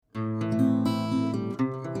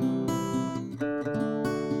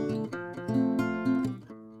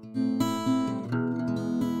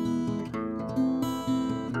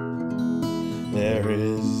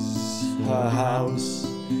a house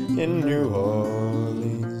in New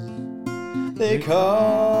Orleans they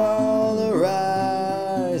call the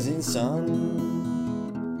rising sun,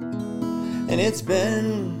 and it's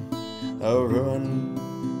been a ruin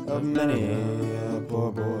of many a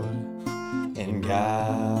poor boy, and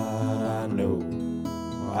God, I know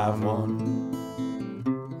I've won.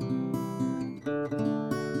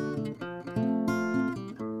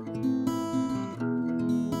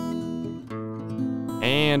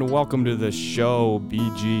 And welcome to the show,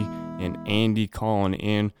 BG and Andy calling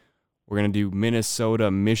in. We're going to do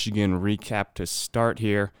Minnesota-Michigan recap to start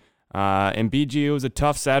here. And BG, it was a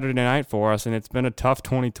tough Saturday night for us, and it's been a tough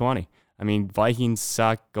 2020. I mean, Vikings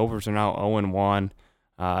suck. Gophers are now 0-1.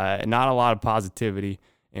 Not a lot of positivity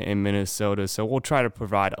in Minnesota, so we'll try to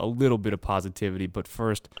provide a little bit of positivity. But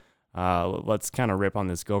first, let's kind of rip on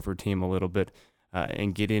this Gopher team a little bit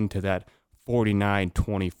and get into that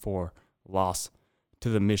 49-24 loss to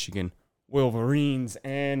the Michigan Wolverines.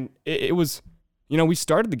 And it was, we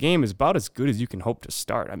started the game as about as good as you can hope to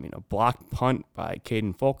start. I mean, a blocked punt by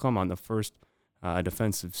Caden Fulcom on the first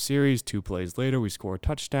defensive series. 2 plays later, we score a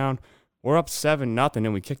touchdown. We're up 7-0,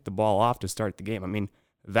 and we kick the ball off to start the game. I mean,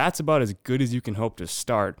 that's about as good as you can hope to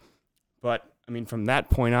start. But, I mean, from that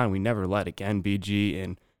point on, we never led again, BG,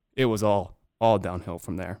 and it was all downhill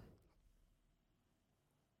from there.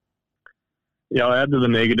 Yeah, I'll add to the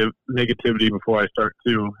negativity before I start,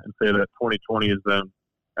 too, and say that 2020 has been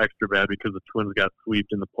extra bad because the Twins got swept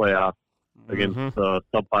in the playoffs against the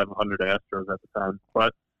sub-500 Astros at the time.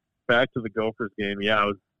 But back to the Gophers game, yeah, I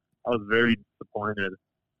was very disappointed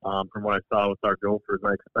from what I saw with our Gophers.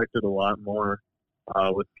 I expected a lot more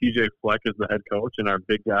with PJ Fleck as the head coach and our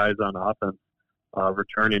big guys on offense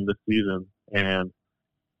returning this season. And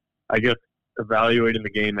I guess evaluating the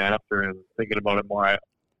game after and thinking about it more,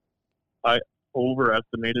 I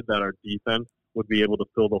overestimated that our defense would be able to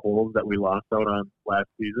fill the holes that we lost out on last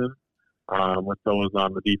season with those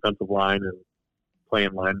on the defensive line and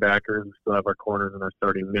playing linebackers. We still have our corners and our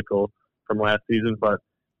starting nickel from last season, but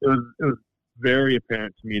it was very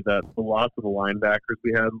apparent to me that the loss of the linebackers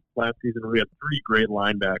we had last season, we had 3 great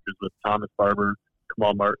linebackers with Thomas Barber,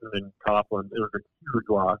 Kamal Martin, and Coughlin. It was a huge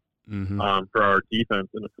loss for our defense,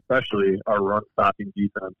 and especially our run-stopping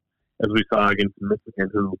defense, as we saw against Michigan,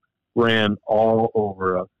 who ran all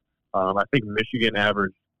over us. I think Michigan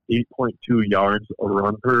averaged 8.2 yards a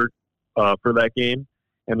run for that game,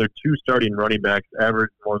 and their 2 starting running backs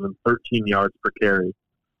averaged more than 13 yards per carry.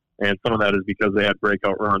 And some of that is because they had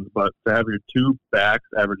breakout runs. But to have your 2 backs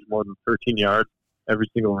average more than 13 yards every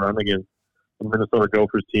single run against the Minnesota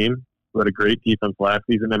Gophers team, who had a great defense last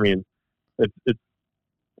season, I mean, it's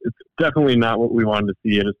definitely not what we wanted to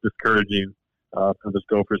see, and it's discouraging for this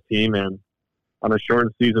Gophers team. And on a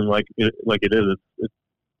shortened season like it is, it's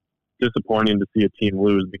disappointing to see a team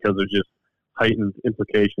lose because there's just heightened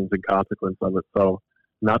implications and consequence of it. So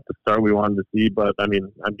not the start we wanted to see, but I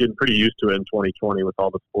mean, I'm getting pretty used to it in 2020 with all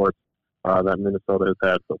the sports that Minnesota has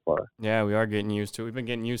had so far. Yeah, we are getting used to it. We've been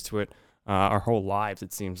getting used to it our whole lives,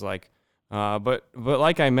 it seems like. But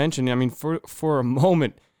like I mentioned, I mean, for a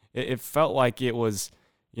moment, it felt like it was,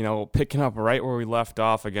 picking up right where we left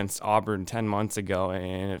off against Auburn 10 months ago,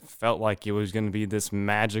 and it felt like it was going to be this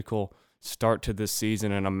magical start to this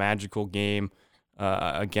season and a magical game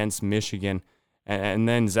against Michigan. And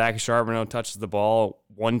then Zach Charbonneau touches the ball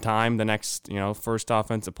one time, the next, first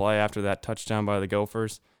offensive play after that touchdown by the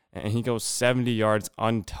Gophers, and he goes 70 yards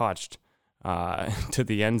untouched to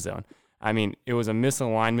the end zone. I mean, it was a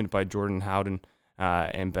misalignment by Jordan Howden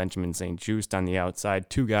and Benjamin St. Juste on the outside,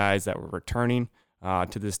 2 guys that were returning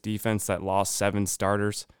to this defense that lost 7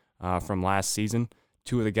 starters from last season.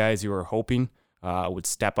 2 of the guys you were hoping would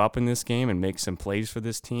step up in this game and make some plays for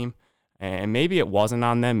this team. And maybe it wasn't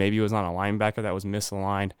on them. Maybe it was on a linebacker that was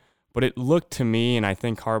misaligned. But it looked to me, and I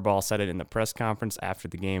think Harbaugh said it in the press conference after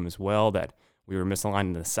the game as well, that we were misaligned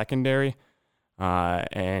in the secondary.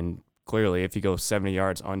 And clearly, if he goes 70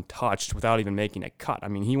 yards untouched without even making a cut, I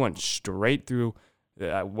mean, he went straight through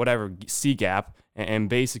whatever C gap and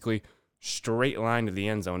basically straight line to the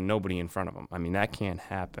end zone, nobody in front of him. I mean, that can't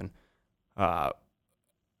happen. That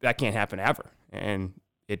can't happen ever. And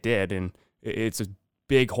it did. And it's a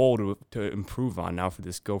big hole to improve on now for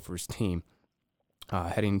this Gophers team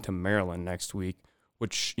heading to Maryland next week,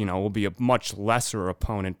 which, will be a much lesser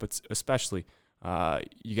opponent, but especially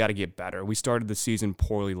you got to get better. We started the season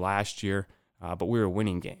poorly last year, but we were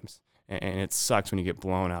winning games. And it sucks when you get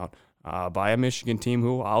blown out by a Michigan team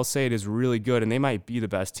who I'll say it is really good, and they might be the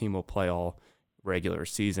best team we'll play all regular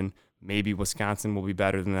season. Maybe Wisconsin will be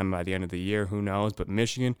better than them by the end of the year. Who knows? But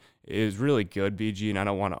Michigan is really good, BG, and I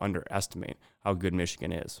don't want to underestimate how good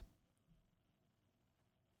Michigan is.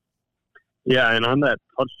 Yeah, and on that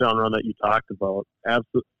touchdown run that you talked about,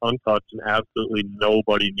 absolutely untouched and absolutely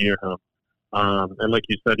nobody near him. And like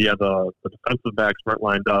you said, yeah, the defensive backs weren't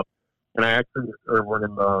lined up, and weren't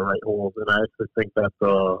in the right holes. And I actually think that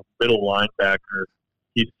the middle linebacker,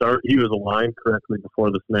 he was aligned correctly before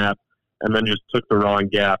the snap, and then just took the wrong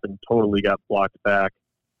gap and totally got blocked back,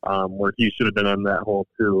 where he should have been on that hole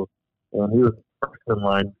too. And he was first in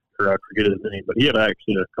line for I forget his name, but he had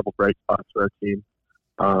actually a couple bright spots for our team.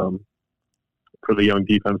 For the young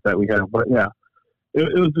defense that we have. But yeah,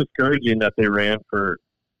 it was discouraging that they ran for,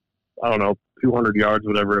 200 yards,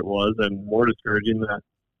 whatever it was, and more discouraging that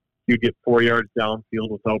you get 4 yards downfield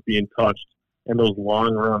without being touched, and those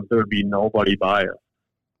long runs, there would be nobody by us.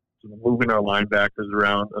 So moving our linebackers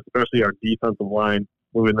around, especially our defensive line,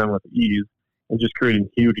 moving them with ease, and just creating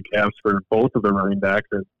huge gaps for both of the running backs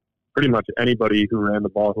and pretty much anybody who ran the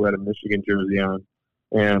ball who had a Michigan jersey on.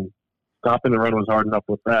 And stopping the run was hard enough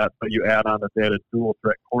with that, but you add on that they had a dual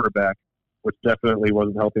threat quarterback, which definitely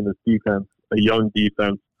wasn't helping this defense, a young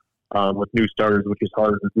defense with new starters, which is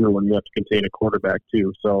harder to do when you have to contain a quarterback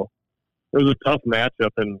too. So it was a tough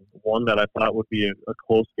matchup and one that I thought would be a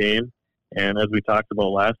close game. And as we talked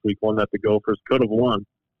about last week, one that the Gophers could have won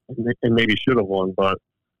and maybe should have won. But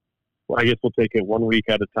I guess we'll take it 1 week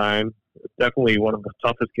at a time. It's definitely one of the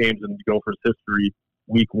toughest games in Gophers history,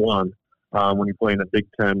 week one. When you're playing a Big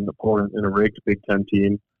Ten opponent in a rigged Big Ten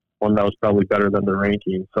team, one that was probably better than the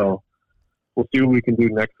ranking. So we'll see what we can do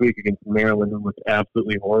next week against Maryland, who was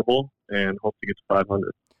absolutely horrible, and hope to get to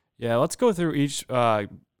 500. Yeah, let's go through each,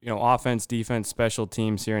 offense, defense, special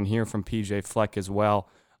teams here and hear from PJ Fleck as well.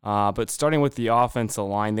 But starting with the offensive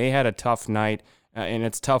line, they had a tough night, and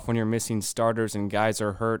it's tough when you're missing starters and guys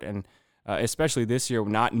are hurt, and especially this year,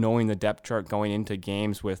 not knowing the depth chart going into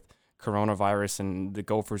games with coronavirus, and the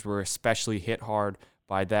Gophers were especially hit hard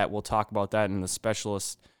by that. We'll talk about that in the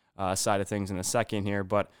specialist side of things in a second here.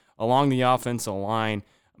 But along the offensive line,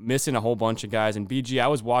 missing a whole bunch of guys. And BG, I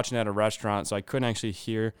was watching at a restaurant, so I couldn't actually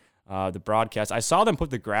hear the broadcast. I saw them put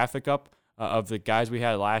the graphic up of the guys we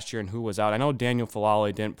had last year and who was out. I know Daniel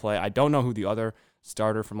Falale didn't play. I don't know who the other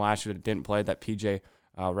starter from last year that didn't play that PJ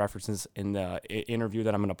references in the interview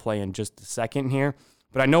that I'm going to play in just a second here.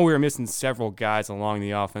 But I know we were missing several guys along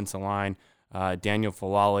the offensive line. Daniel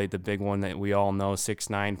Falale, the big one that we all know,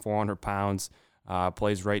 6'9", 400 pounds,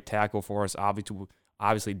 plays right tackle for us.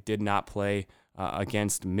 Obviously did not play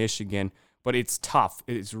against Michigan. But it's tough.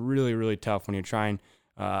 It's really, really tough when you're trying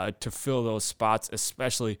to fill those spots,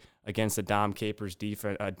 especially against the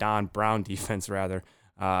Don Brown defense, rather.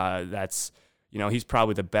 That's, he's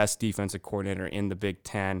probably the best defensive coordinator in the Big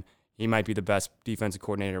Ten. He might be the best defensive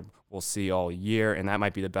coordinator we'll see all year, and that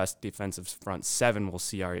might be the best defensive front seven we'll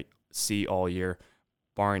see all year,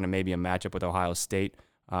 barring maybe a matchup with Ohio State.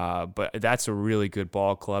 But that's a really good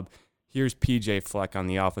ball club. Here's PJ Fleck on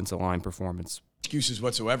the offensive line performance. Excuses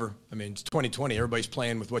whatsoever. I mean, it's 2020. Everybody's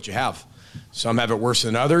playing with what you have. Some have it worse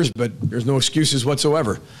than others, but there's no excuses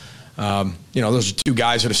whatsoever. Those are two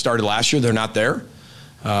guys that have started last year. They're not there.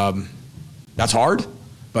 That's hard,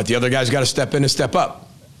 but the other guys got to step in and step up.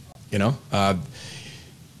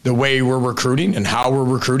 The way we're recruiting and how we're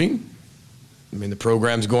recruiting, the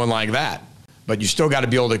program's going like that. But you still got to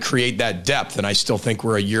be able to create that depth, and I still think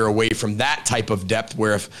we're a year away from that type of depth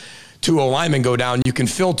where if two linemen go down, you can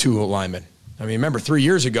fill two linemen. Remember 3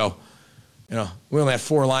 years ago, we only had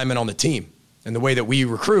 4 linemen on the team. And the way that we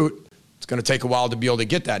recruit, it's going to take a while to be able to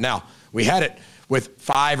get that. Now, we had it with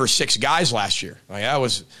 5 or 6 guys last year.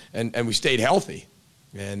 And we stayed healthy.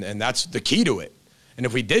 And that's the key to it. And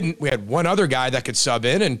if we didn't, we had one other guy that could sub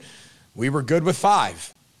in, and we were good with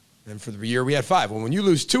 5. And for the year, we had 5. Well, when you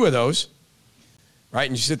lose 2 of those, right,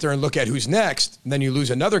 and you sit there and look at who's next, and then you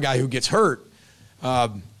lose another guy who gets hurt,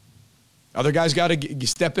 other guys got to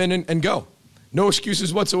step in and go. No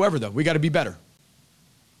excuses whatsoever, though. We got to be better.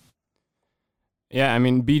 Yeah,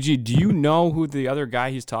 BG, do you know who the other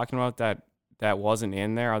guy he's talking about that wasn't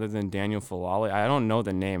in there other than Daniel Falale? I don't know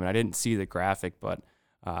the name, and I didn't see the graphic, but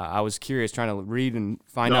I was curious trying to read and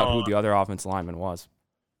find out who the other offensive lineman was.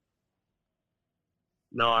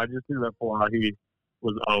 No, I just knew that Falale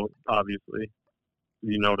was out, obviously.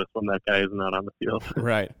 You notice when that guy is not on the field.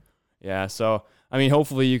 Right. Yeah, so,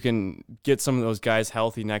 hopefully you can get some of those guys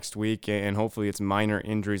healthy next week, and hopefully it's minor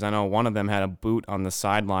injuries. I know one of them had a boot on the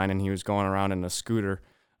sideline, and he was going around in a scooter,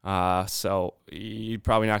 so you're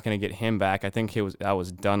probably not going to get him back. I think that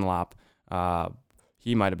was Dunlop.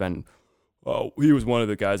 He might have been he was one of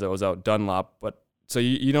the guys that was out, Dunlop. But so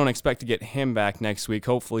you don't expect to get him back next week.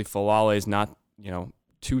 Hopefully Falale is not,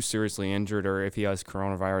 too seriously injured, or if he has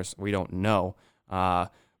coronavirus, we don't know.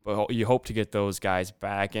 But you hope to get those guys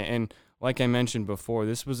back. And like I mentioned before,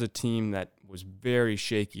 this was a team that was very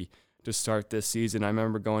shaky to start this season. I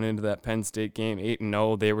remember going into that Penn State game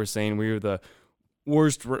 8-0. They were saying we were the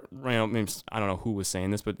worst. I don't know who was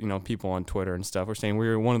saying this, but people on Twitter and stuff were saying we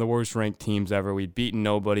were one of the worst ranked teams ever. We'd beaten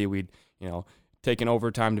nobody. We'd taken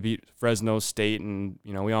overtime to beat Fresno State, and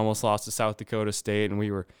we almost lost to South Dakota State, and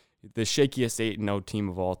we were the shakiest 8-0 team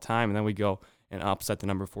of all time. And then we go and upset the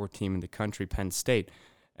number 4 team in the country, Penn State.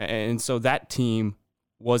 And so that team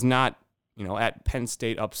was not at Penn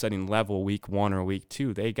State upsetting level week 1 or week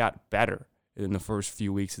 2. They got better in the first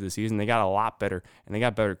few weeks of the season. They got a lot better, and they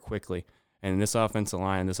got better quickly. And this offensive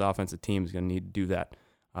line, this offensive team is going to need to do that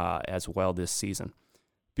as well this season.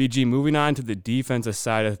 BG, moving on to the defensive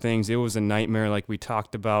side of things, it was a nightmare like we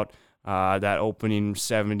talked about. That opening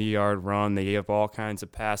 70-yard run, they gave all kinds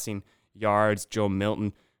of passing yards. Joe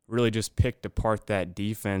Milton really just picked apart that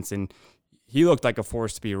defense, and he looked like a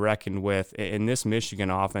force to be reckoned with. And this Michigan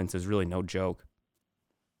offense is really no joke.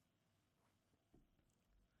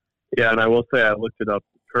 Yeah, and I will say I looked it up.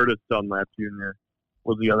 Curtis Dunlap Jr.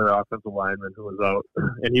 was the other offensive lineman who was out,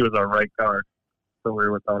 and he was our right guard. So we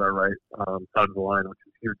were without our right side of the line, which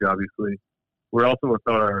is huge, obviously. We're also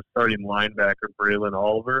without our starting linebacker, Braylon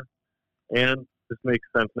Oliver. And this makes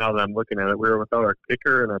sense now that I'm looking at it. We were without our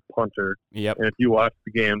kicker and our punter. Yep. And if you watch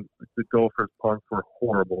the game, the Gophers' punts were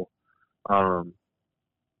horrible. And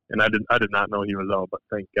I did not know he was out, but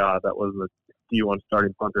thank God that was a D1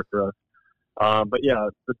 starting punter for us. But yeah,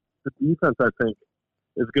 the defense, I think,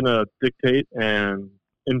 is going to dictate and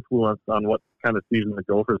influence on what kind of season the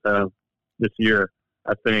Gophers have this year.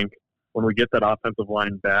 I think when we get that offensive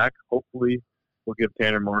line back, hopefully we'll give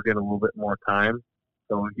Tanner Morgan a little bit more time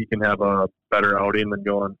so he can have a better outing than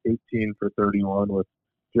going 18 for 31 with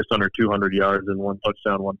just under 200 yards and 1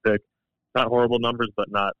 touchdown, 1 pick. Not horrible numbers, but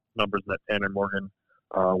not numbers that Tanner Morgan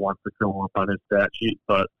wants to show up on his stat sheet.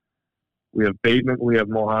 But we have Bateman, we have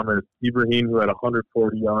Mohamed Ibrahim, who had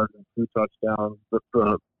 140 yards and 2 touchdowns.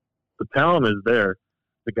 The talent is there.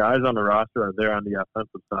 The guys on the roster are there on the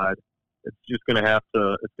offensive side. It's just going to have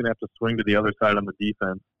to swing to the other side on the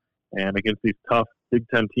defense. And against these tough Big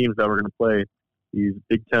Ten teams that we're going to play, these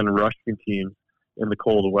Big Ten rushing teams in the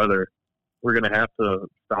cold weather, we're going to have to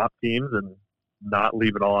stop teams and not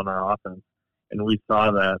leave it all on our offense. And we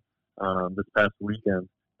saw that this past weekend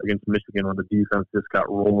against Michigan when the defense just got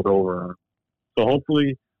rolled over. So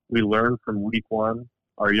hopefully we learn from week 1.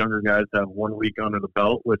 Our younger guys have 1 week under the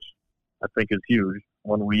belt, which I think is huge.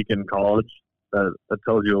 1 week in college, that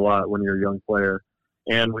tells you a lot when you're a young player.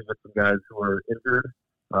 And we got some guys who are injured,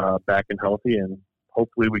 back and healthy, and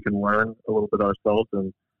hopefully we can learn a little bit ourselves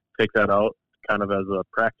and take that out kind of as a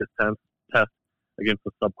practice test against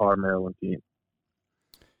the subpar Maryland team.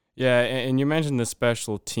 Yeah, and you mentioned the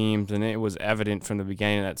special teams, and it was evident from the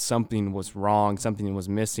beginning that something was wrong, something was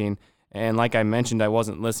missing. And like I mentioned, I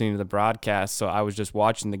wasn't listening to the broadcast, so I was just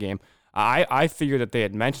watching the game. I figured that they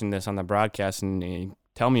had mentioned this on the broadcast, and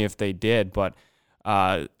tell me if they did, but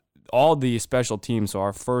all the special teams, so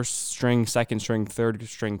our first string, second string, third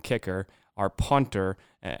string kicker, our punter,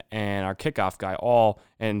 and our kickoff guy,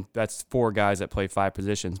 and that's 4 guys that play 5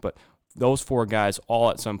 positions, but those 4 guys all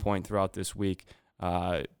at some point throughout this week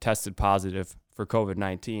tested positive for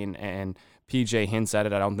COVID-19, and PJ hints at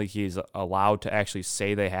it. I don't think he's allowed to actually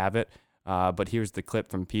say they have it, but here's the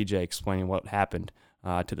clip from PJ explaining what happened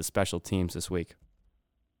to the special teams this week.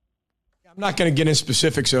 I'm not going to get into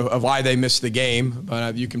specifics of why they missed the game,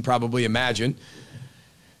 but you can probably imagine.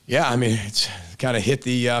 Yeah, I mean, it's kind of hit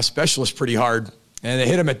the specialists pretty hard, and they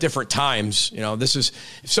hit them at different times. This is,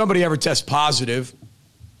 if somebody ever tests positive,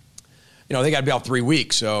 they got to be out 3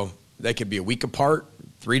 weeks, so they could be a week apart,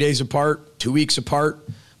 3 days apart, 2 weeks apart,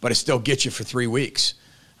 but it still gets you for 3 weeks.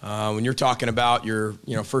 When you're talking about your,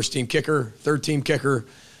 first team kicker, third team kicker,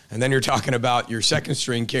 and then you're talking about your second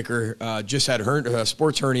string kicker, just had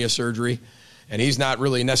sports hernia surgery, and he's not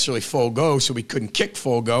really necessarily full go, so we couldn't kick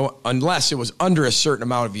full go unless it was under a certain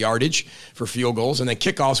amount of yardage for field goals. And then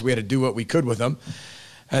kickoffs, we had to do what we could with them.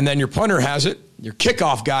 And then your punter has it, your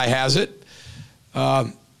kickoff guy has it.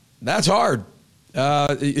 That's hard.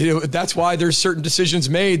 That's why there's certain decisions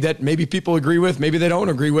made that maybe people agree with, maybe they don't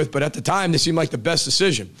agree with, but at the time they seemed like the best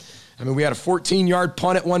decision. I mean, we had a 14-yard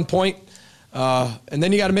punt at one point, and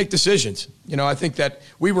then you got to make decisions. I think that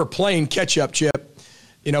we were playing catch-up, Chip.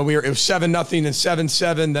 It was 7-0 and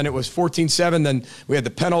 7-7, then it was 14-7, then we had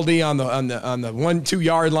the penalty on the 1-2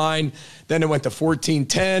 yard line, then it went to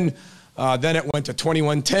 14-10. Then it went to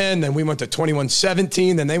 21-10, then we went to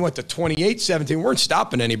 21-17, then they went to 28-17. We weren't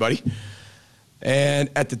stopping anybody. And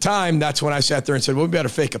at the time, that's when I sat there and said, well, we better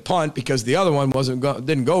fake a punt because the other one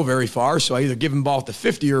didn't go very far. So I either give him the ball at the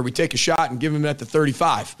 50 or we take a shot and give him at the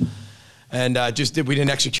 35. And we didn't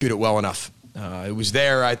execute it well enough. It was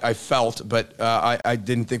there, I felt, but I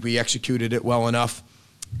didn't think we executed it well enough.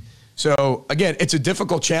 So, again, it's a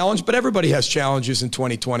difficult challenge, but everybody has challenges in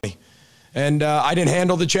 2020. And I didn't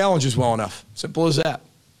handle the challenges well enough. Simple as that.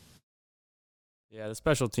 Yeah, the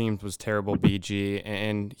special teams was terrible, BG.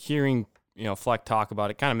 And hearing, Fleck talk about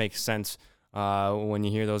it kind of makes sense when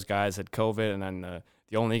you hear those guys had COVID, and then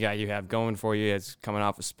the only guy you have going for you is coming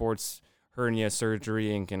off of sports hernia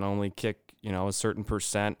surgery and can only kick, a certain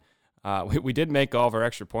percent. We did make all of our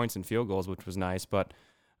extra points and field goals, which was nice, but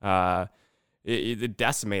it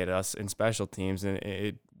decimated us in special teams,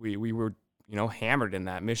 and we were, hammered in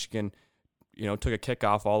that. Michigan, took a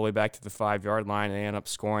kickoff all the way back to the 5-yard line, and they ended up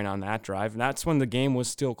scoring on that drive, and that's when the game was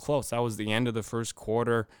still close. That was the end of the first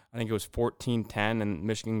quarter. I think it was 14-10, and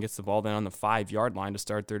Michigan gets the ball then on the 5-yard line to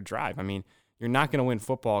start their drive. I mean, you're not going to win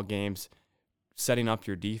football games setting up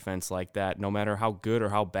your defense like that, no matter how good or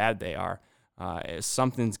how bad they are.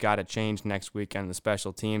 Something's got to change next week on the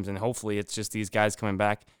special teams, and hopefully it's just these guys coming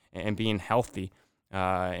back and being healthy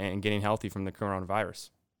and getting healthy from the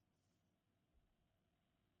coronavirus.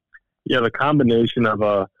 Yeah, the combination of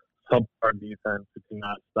a subpar defense that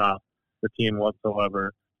cannot stop the team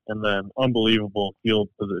whatsoever, and then unbelievable field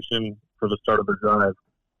position for the start of the drive,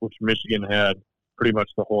 which Michigan had pretty much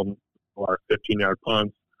the whole our 15-yard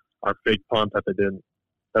punts, our fake punt that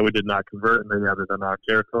we did not convert, and they got it in our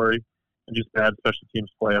territory, and just bad special teams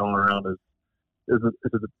play all around is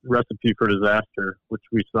a recipe for disaster, which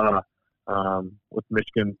we saw with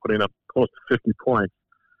Michigan putting up close to 50 points.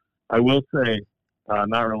 I will say,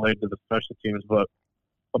 not related to the special teams, but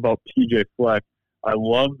about PJ Fleck, I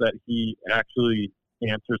love that he actually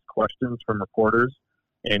answers questions from reporters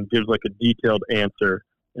and gives like a detailed answer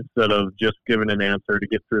instead of just giving an answer to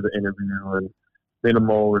get through the interview and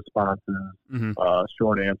minimal responses,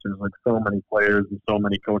 short answers, like so many players and so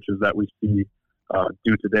many coaches that we see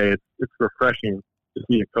do today. It's refreshing to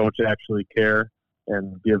see a coach actually care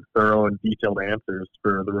and give thorough and detailed answers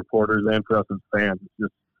for the reporters and for us as fans. It's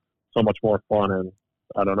just so much more fun, and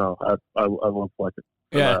I don't know. I love Fleck.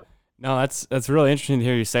 Yeah, no, that's really interesting to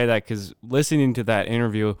hear you say that, because listening to that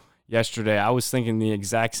interview yesterday, I was thinking the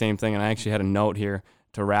exact same thing, and I actually had a note here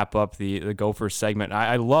to wrap up the Gophers segment.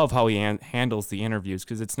 I love how he handles the interviews,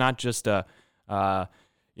 because it's not just a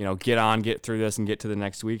get through this and get to the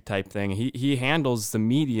next week type thing. He handles the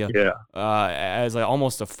media as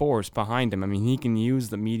almost a force behind him. I mean, he can use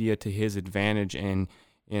the media to his advantage, and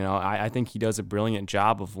I think he does a brilliant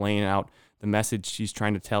job of laying out the message he's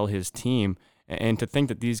trying to tell his team. And to think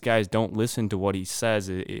that these guys don't listen to what he says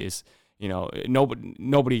is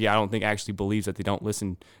nobody I don't think actually believes that they don't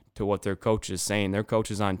listen to what their coach is saying. Their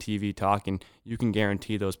coach is on TV talking. You can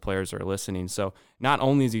guarantee those players are listening. So not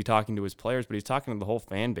only is he talking to his players, but he's talking to the whole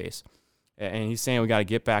fan base. And he's saying we got to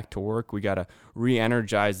get back to work. We got to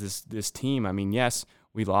re-energize this team. I mean, yes,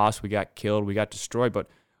 we lost, we got killed, we got destroyed, but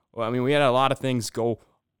we had a lot of things go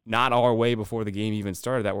not our way before the game even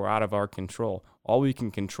started that were out of our control. All we can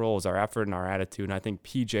control is our effort and our attitude, and I think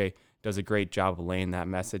PJ does a great job of laying that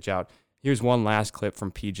message out. Here's one last clip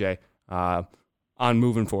from PJ on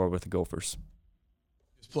moving forward with the Gophers.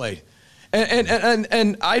 Played.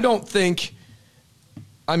 And I don't think,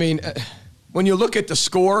 when you look at the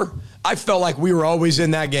score, I felt like we were always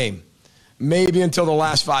in that game, maybe until the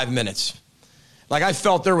last 5 minutes. Like, I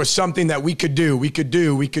felt there was something that we could do,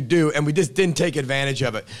 and we just didn't take advantage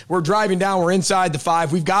of it. We're driving down, we're inside the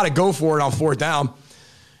 5. We've got to go for it on 4th down.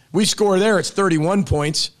 We score there, it's 31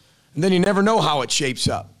 points, and then you never know how it shapes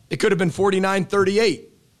up. It could have been 49-38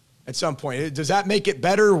 at some point. Does that make it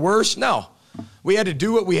better or worse? No. We had to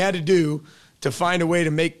do what we had to do to find a way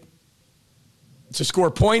to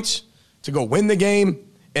score points, to go win the game,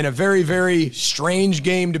 in a very, very strange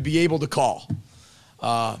game to be able to call.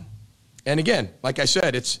 And again, like I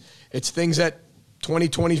said, it's things that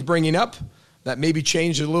 2020 is bringing up that maybe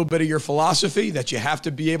changed a little bit of your philosophy that you have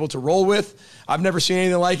to be able to roll with. I've never seen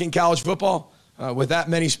anything like in college football with that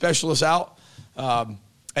many specialists out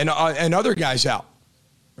and other guys out,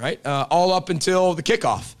 right? All up until the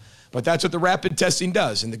kickoff. But that's what the rapid testing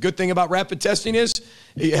does. And the good thing about rapid testing is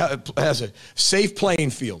it has a safe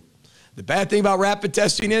playing field. The bad thing about rapid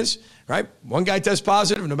testing is, right, one guy tests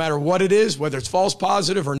positive, no matter what it is, whether it's false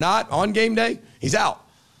positive or not, on game day, he's out.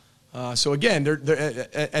 So again,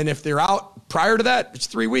 and if they're out prior to that, it's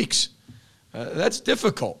 3 weeks. That's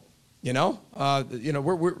difficult,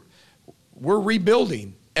 We're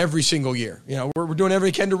rebuilding every single year. We're doing everything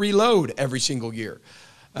we can to reload every single year.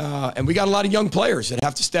 And we got a lot of young players that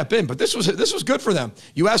have to step in. But this was good for them.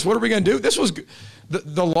 You asked, what are we going to do? This was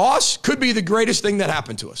the loss could be the greatest thing that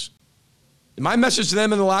happened to us. My message to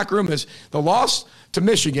them in the locker room is the loss to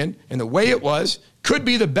Michigan and the way it was could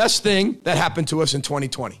be the best thing that happened to us in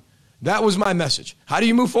 2020. That was my message. How do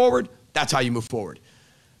you move forward? That's how you move forward.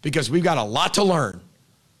 Because we've got a lot to learn.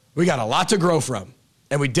 We got a lot to grow from.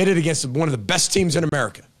 And we did it against one of the best teams in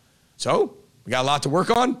America. So we got a lot to work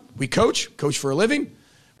on. We coach for a living,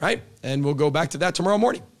 right? And we'll go back to that tomorrow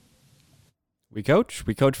morning. We coach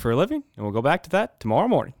for a living, and we'll go back to that tomorrow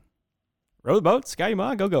morning. Row the boat, Scotty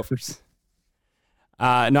Ma, go Gophers. No,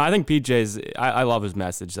 I think PJ's, I love his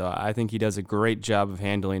message, though. I think he does a great job of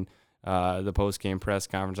handling the post-game press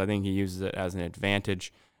conference. I think he uses it as an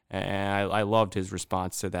advantage, and I loved his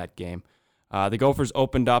response to that game. The Gophers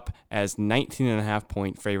opened up as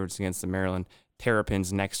 19.5-point favorites against the Maryland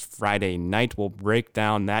Terrapins next Friday night. We'll break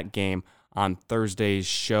down that game on Thursday's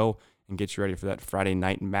show and get you ready for that Friday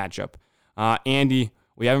night matchup. Andy,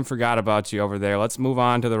 we haven't forgot about you over there. Let's move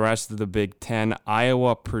on to the rest of the Big Ten.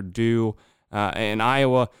 Iowa, Purdue, and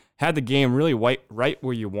Iowa had the game really right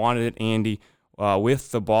where you wanted it, Andy,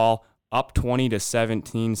 with the ball up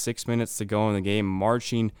 20-17, 6 minutes to go in the game,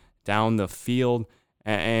 marching down the field,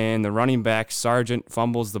 and the running back, Sargent,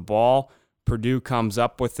 fumbles the ball. Purdue comes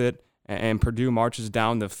up with it, and Purdue marches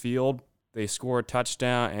down the field. They score a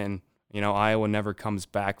touchdown, and Iowa never comes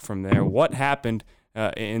back from there. What happened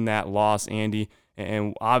in that loss, Andy?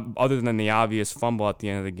 And other than the obvious fumble at the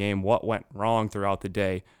end of the game, what went wrong throughout the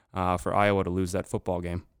day for Iowa to lose that football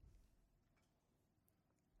game?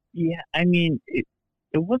 Yeah, I mean, it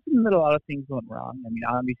wasn't that a lot of things went wrong. I mean,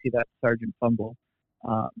 obviously that Sargent fumble,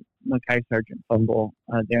 Mekhi Sargent fumble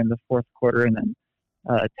there in the fourth quarter, and then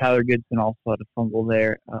Tyler Goodson also had a fumble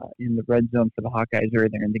there in the red zone for the Hawkeyes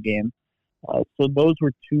earlier in the game. So those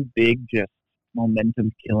were two big, just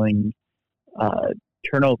momentum-killing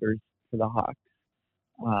turnovers for the Hawks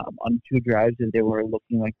on two drives that they were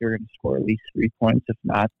looking like they were going to score at least 3 points, if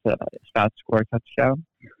not score a touchdown.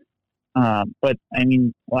 But I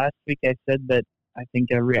mean, last week I said that I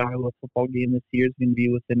think every Iowa football game this year is going to be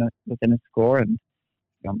within a score, and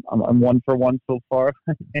I'm 1 for 1 so far.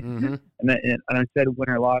 Mm-hmm. and I said win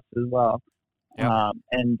or loss as well. Yep.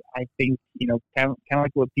 And I think kind of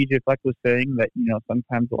like what PJ Fleck was saying, that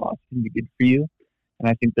sometimes a loss can be good for you, and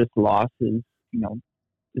I think this loss is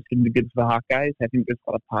it's going to be good for the Hawkeyes. I think there's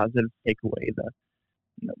a lot of positives to take away.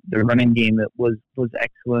 The running game that was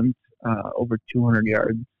excellent, over 200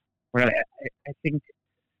 yards. Where I think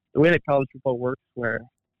the way that college football works, where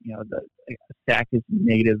the sack is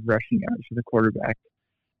negative rushing yards for the quarterback,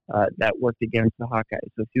 that worked against the Hawkeyes.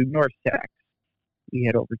 So if you ignore sacks, we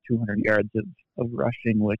had over 200 yards of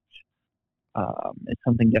rushing, which is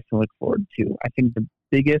something definitely to look forward to. I think the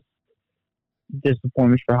biggest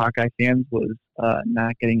disappointment for Hawkeye fans was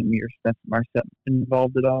not getting Amir Smith-Marset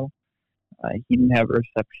involved at all. He didn't have a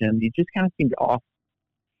reception. He just kind of seemed off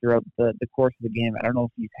throughout the course of the game. I don't know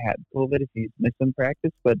if he's had COVID, if he's missed some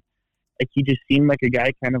practice, but he just seemed like a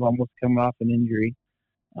guy kind of almost coming off an injury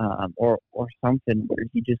or something, where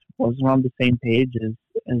he just wasn't on the same page as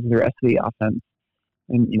the rest of the offense.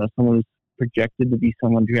 And someone was projected to be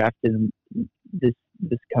someone drafted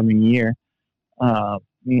this coming year.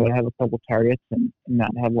 Have a couple targets and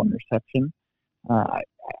not have one reception. I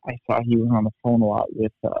saw he was on the phone a lot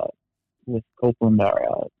with Copeland,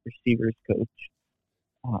 our receivers coach,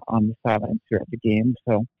 on the sidelines throughout the game.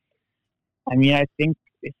 So, I mean, I think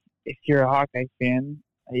if you're a Hawkeye fan,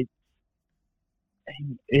 I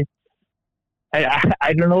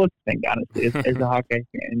don't know what to think, honestly, as a Hawkeye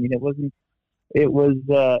fan. I mean, it wasn't.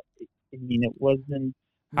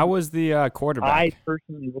 How was the quarterback? I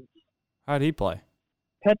personally was. How did he play?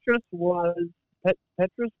 Petrus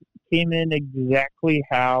came in exactly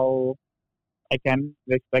how I kind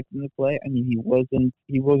of expected him to play. I mean, he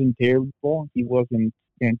wasn't terrible. He wasn't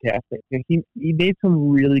fantastic. He made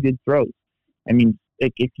some really good throws. I mean,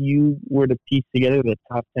 like, if you were to piece together the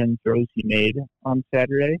top 10 throws he made on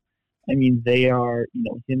Saturday, I mean, they are,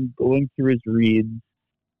 him going through his reads,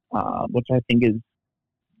 which I think is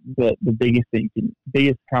the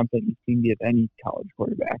biggest compliment you can give any college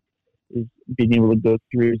quarterback, is being able to go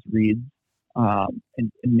through his reads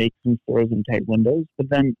and make some throws in tight windows. But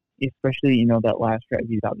then, especially, that last drive,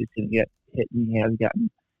 he's obviously going to get hit, and he has gotten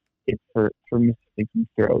hit for missing some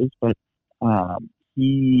throws. But I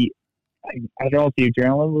don't know if the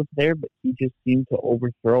adrenaline was there, but he just seemed to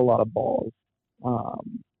overthrow a lot of balls.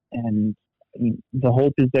 And I mean, the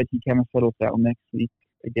hope is that he kind of settles down next week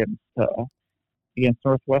against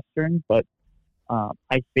Northwestern. But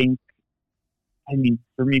I think, I mean,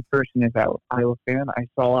 for me personally, as an Iowa fan, I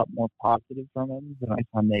saw a lot more positive from him than I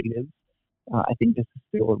saw negatives. I think this is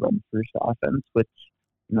still a run-first offense, which,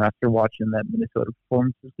 after watching that Minnesota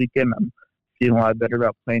performance this weekend, I'm feeling a lot better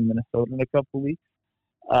about playing Minnesota in a couple of weeks.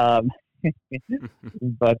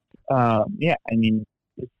 But yeah, I mean,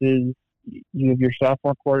 this is you have your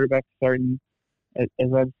sophomore quarterback starting. As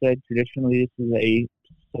I've said, traditionally this is a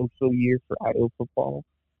social year for Iowa football.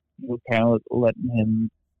 We're kind of letting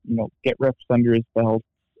him, get reps under his belt.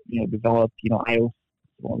 Develop. Iowa's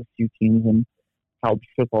one of the few teams in college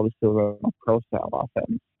football to still run a pro style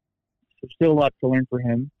offense. So still a lot to learn for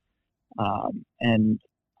him. And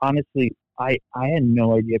honestly, I had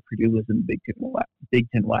no idea Purdue was in the Big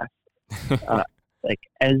Ten West.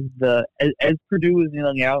 As Purdue was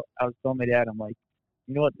kneeling out, I was telling my dad, I'm like,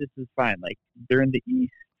 you know what, this is fine. Like, they're in the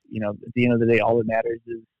East. At the end of the day, all that matters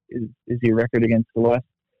is your record against the West.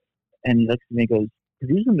 And he looks at me and goes,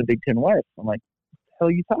 Purdue's in the Big Ten West. I'm like, what the hell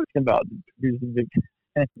are you talking about? Purdue's in the Big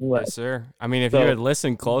Ten West. Yes, sir. I mean, if you had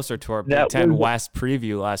listened closer to our Big Ten West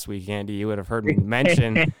preview last week, Andy, you would have heard me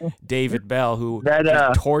mention David Bell, who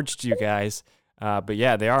just torched you guys. But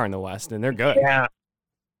yeah, they are in the West, and they're good.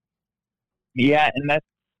 Yeah, and that's,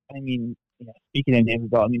 speaking of David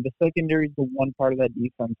Bell, the secondary is the one part of that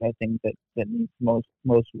defense I think that needs most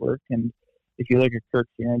work. And if you look at Kirk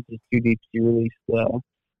Ferentz's two deeps he released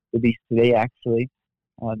today, actually,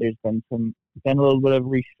 there's been a little bit of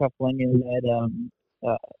reshuffling in that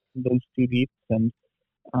those two deeps, and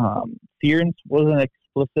Fearns wasn't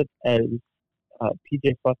explicit as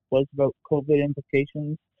PJ Fleck was about COVID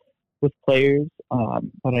implications with players,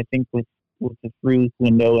 but I think with the 3-week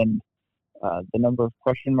window and the number of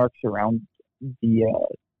question marks around the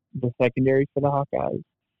secondary for the Hawkeyes,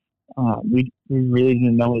 we really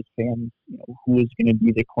didn't know as fans, who was going to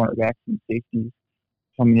be the cornerbacks and safeties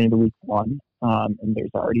coming into week one. And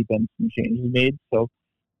there's already been some changes made, so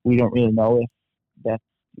we don't really know if that's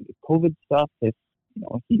the COVID stuff, if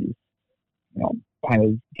he's kind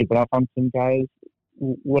of giving up on some guys,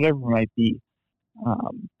 whatever it might be.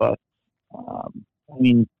 But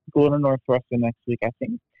going to Northwestern next week, I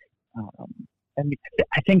think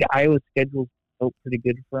Iowa's schedule's built pretty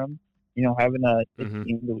good for him. Having a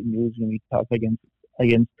team that we knew was going to be tough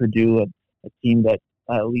against Purdue, a team that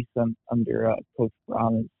at least under Coach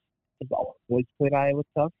Brown has always played Iowa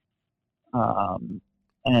tough.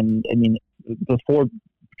 Before,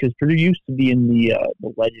 because Purdue used to be in the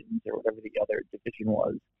Legends or whatever the other division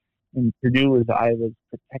was, and Purdue was Iowa's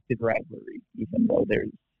protected rivalry, even though there's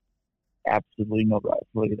absolutely no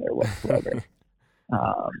rivalry there whatsoever.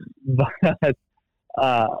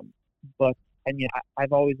 But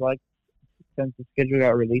I've always liked, since the schedule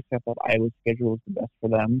got released, I thought Iowa's schedule was the best for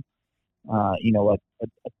them. A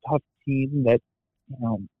tough team that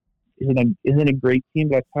isn't a great team,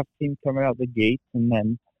 but a tough team coming out the gates, and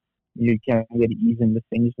then you kind of get to ease into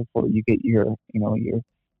things before you get your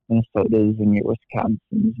Minnesotas and your Wisconsins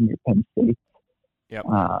and your Penn States. Yep.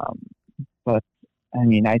 But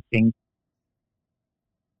I think.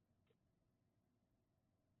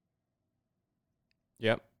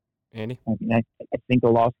 Yep. Andy? I think a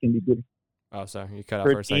loss can be good. Oh, sorry. You cut out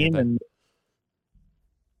for a second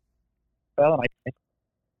there.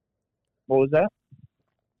 What was that?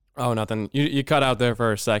 Oh, nothing. You cut out there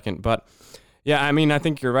for a second. But, yeah, I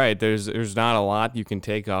think you're right. There's not a lot you can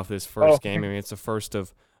take off this first game. It's the first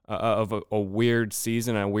of a weird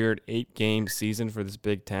season, a weird 8-game season for this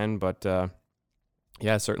Big Ten. But,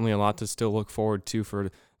 yeah, certainly a lot to still look forward to for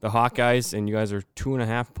the Hawkeyes. And you guys are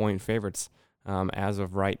 2.5-point favorites as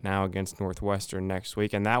of right now against Northwestern next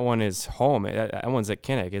week. And that one is home. That one's at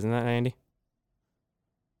Kinnick, isn't that, Andy?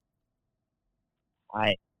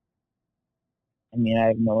 I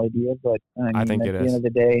have no idea, but I think at it the end of the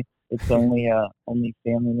day, it's only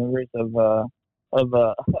family members of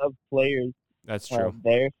players. That's true.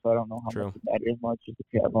 There, so I don't know how much it matters much, just the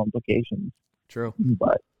travel implications. True.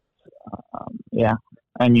 But yeah,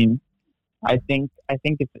 I think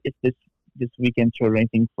if this weekend showed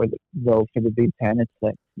anything for the Big Ten, it's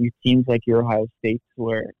that you teams like your Ohio State,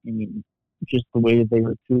 where just the way that they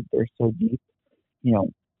recruit, they're so deep.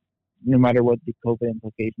 No matter what the COVID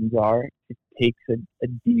implications are, it takes a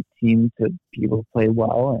deep team to be able to play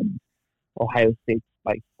well, and Ohio State's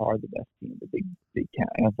by far the best team in the Big Ten.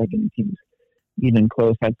 I don't think any team's even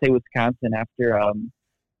close. I'd say Wisconsin, after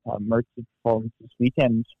Mertz's performance this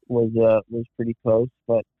weekend, was pretty close,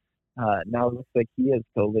 but now it looks like he has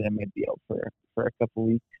COVID and might be out for a couple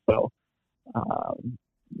weeks. So,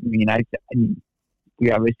 we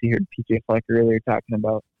obviously heard PJ Fleck earlier talking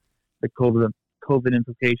about the COVID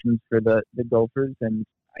implications for the Gophers, and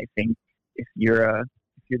I think if you're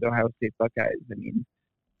the Ohio State Buckeyes,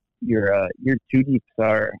 your two deeps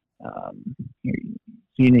are you're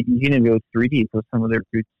gonna go 3 deep with some of the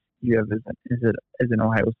recruits you have as an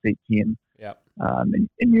Ohio State team. Yep. And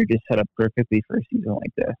you're just set up perfectly for a season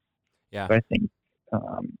like this. Yeah. So I think,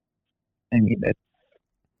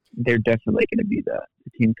 they're definitely going to be the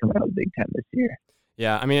team coming out of the Big Ten this year.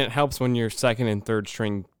 Yeah, I mean, it helps when your second and third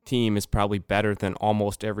string team is probably better than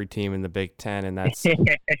almost every team in the Big Ten, and that's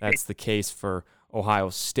the case for Ohio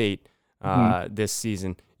State this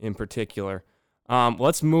season in particular.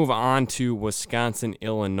 Let's move on to Wisconsin,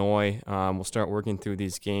 Illinois. We'll start working through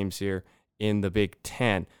these games here in the Big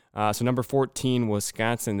Ten. So number 14,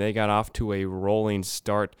 Wisconsin, they got off to a rolling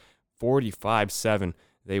start, 45-7.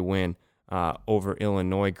 They win over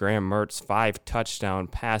Illinois. Graham Mertz, 5 touchdown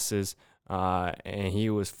passes, and he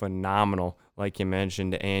was phenomenal, like you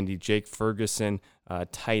mentioned, Andy. Jake Ferguson,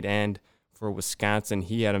 tight end for Wisconsin,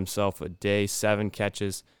 he had himself a day, 7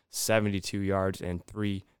 catches, 72 yards, and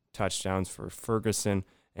 3 touchdowns for Ferguson.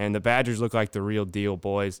 And the Badgers look like the real deal,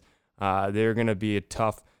 boys. They're going to be a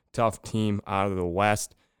tough team out of the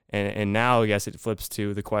West. And now I guess it flips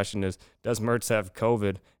to the question is, does Mertz have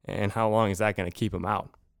COVID, and how long is that going to keep him out?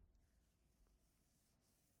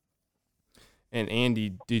 And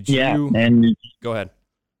Andy, did you? Yeah, and go ahead.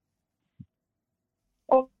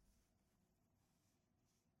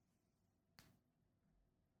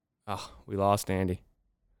 Oh, we lost Andy.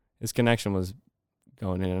 His connection was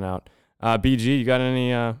going in and out. BG, you got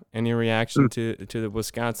any reaction to the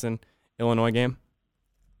Wisconsin Illinois game?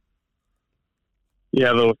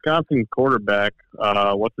 Yeah, the Wisconsin quarterback.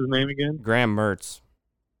 What's his name again? Graham Mertz.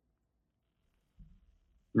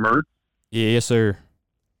 Mertz. Yes, sir.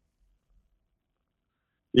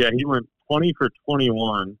 Yeah, he went 20 for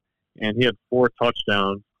 21, and he had 4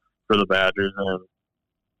 touchdowns for the Badgers. And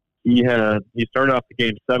he started off the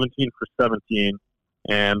game 17 for 17,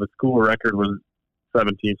 and the school record was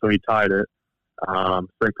 17, so he tied it.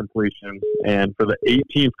 Straight completion, and for the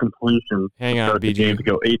 18th completion, hang on, BG. The game to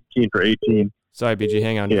go 18 for 18. Sorry, BG,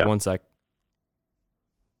 hang on just 1 sec.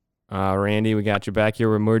 Randy, we got you back here.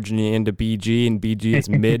 We're merging you into BG, and BG is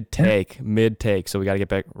mid-take, so we got to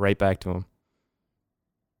get right back to him.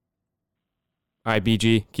 All right,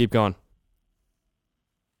 BG, keep going.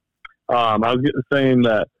 I was saying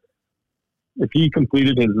that if he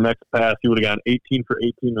completed his next pass, he would have gotten 18 for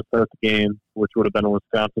 18 to start the game, which would have been a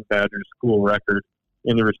Wisconsin Badgers school record.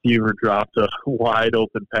 And the receiver dropped a wide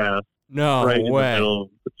open pass right in the middle of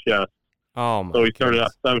the chest. Oh my! So he started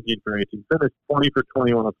out 17 for 18, finished 20 for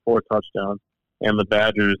 21 with 4 touchdowns. And the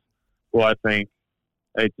Badgers, who I think,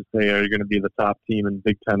 I hate to say, are going to be the top team in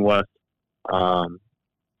Big Ten West,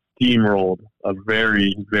 steamrolled a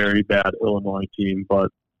very, very bad Illinois team. But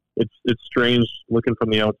it's strange looking from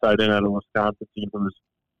the outside in at a Wisconsin team who's,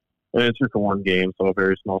 and it's just a 1 game, so a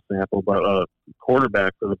very small sample, but a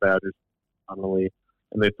quarterback for the Badgers, and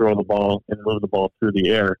they throw the ball and move the ball through the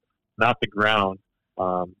air, not the ground.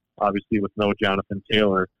 Obviously, with no Jonathan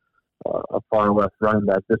Taylor, a far left running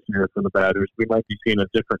back this year for the Badgers, we might be seeing a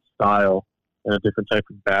different style and a different type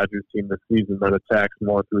of Badgers team this season that attacks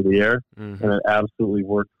more through the air. Mm-hmm. And it absolutely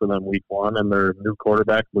worked for them week 1, and their new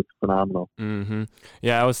quarterback looks phenomenal. Mm-hmm.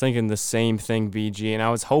 Yeah, I was thinking the same thing, BG, and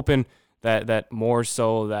I was hoping that more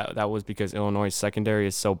so that was because Illinois' secondary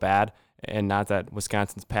is so bad and not that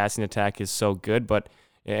Wisconsin's passing attack is so good, but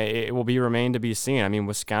it will remain to be seen. I mean,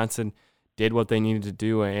 Wisconsin did what they needed to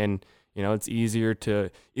do, and it's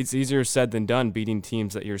easier said than done beating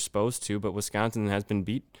teams that you're supposed to, but Wisconsin has been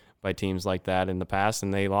beat by teams like that in the past,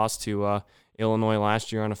 and they lost to Illinois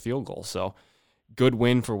last year on a field goal. So good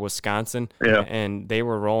win for Wisconsin, and they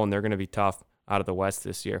were rolling. They're going to be tough out of the West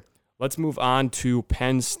this year. Let's move on to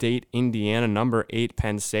Penn State, Indiana, number 8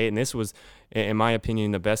 Penn State, and this was, in my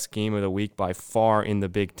opinion, the best game of the week by far in the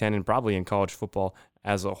Big Ten and probably in college football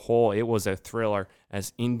as a whole. It was a thriller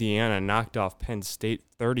as Indiana knocked off Penn State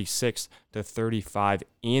 36-35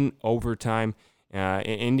 in overtime.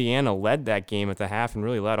 Indiana led that game at the half and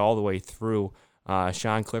really led all the way through.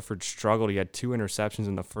 Sean Clifford struggled. He had 2 interceptions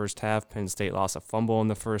in the first half. Penn State lost a fumble in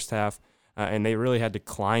the first half, and they really had to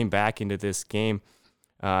climb back into this game.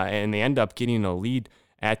 And they end up getting a lead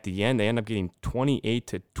at the end. They end up getting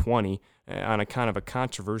 28-20 on a kind of a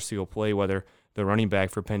controversial play, whether the running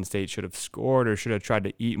back for Penn State should have scored or should have tried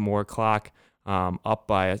to eat more clock up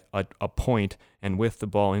by a point, and with the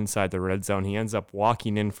ball inside the red zone. He ends up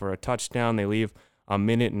walking in for a touchdown. They leave a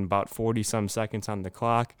minute and about 40-some seconds on the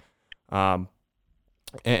clock, and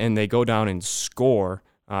they go down and score.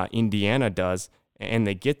 Indiana does, and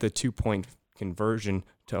they get the 2-point conversion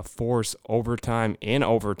to force overtime. In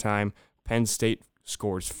overtime, Penn State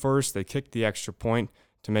scores first. They kick the extra point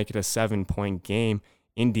to make it a 7-point game.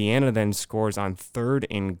 Indiana then scores on 3rd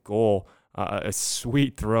and goal, a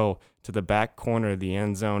sweet throw to the back corner of the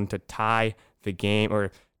end zone to tie the game,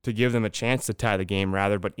 or to give them a chance to tie the game,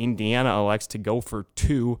 rather. But Indiana elects to go for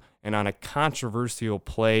 2, and on a controversial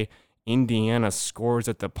play Indiana scores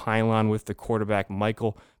at the pylon with the quarterback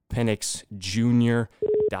Michael Penix Jr.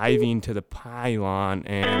 diving to the pylon,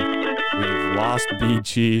 and we've lost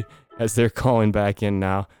BG as they're calling back in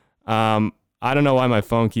now. I don't know why my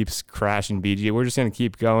phone keeps crashing, BG. We're just going to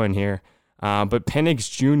keep going here. But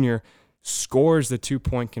Penix Jr. scores the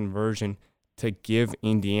 2-point conversion to give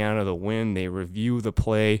Indiana the win. They review the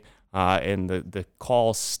play, and the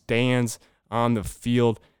call stands on the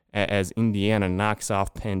field as Indiana knocks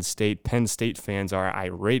off Penn State. Penn State fans are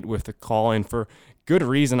irate with the call, and for good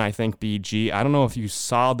reason, I think, BG. I don't know if you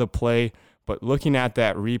saw the play, but looking at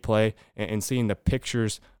that replay and seeing the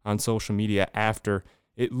pictures on social media after,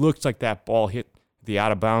 it looked like that ball hit the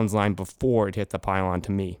out-of-bounds line before it hit the pylon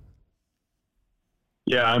to me.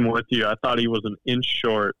 Yeah, I'm with you. I thought he was an inch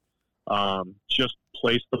short. Just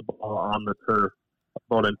placed the ball on the turf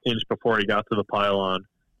about an inch before he got to the pylon.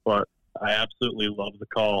 But I absolutely love the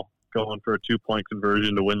call, going for a 2-point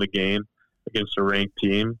conversion to win the game against a ranked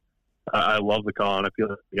team. I love the call, and I feel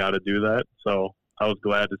like we got to do that. So I was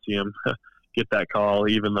glad to see him get that call,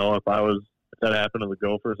 even though if that happened to the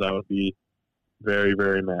Gophers, I would be very,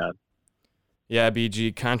 very mad. Yeah,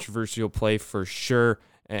 BG, controversial play for sure,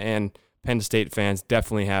 and Penn State fans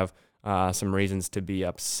definitely have some reasons to be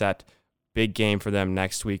upset. Big game for them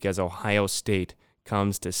next week as Ohio State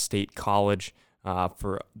comes to State College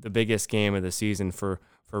for the biggest game of the season for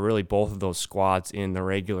really both of those squads in the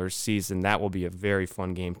regular season. That will be a very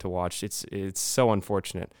fun game to watch. It's so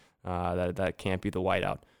unfortunate that can't be the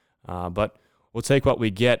whiteout. But we'll take what we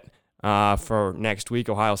get for next week.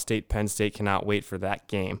 Ohio State, Penn State, cannot wait for that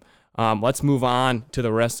game. Let's move on to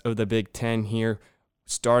the rest of the Big Ten here.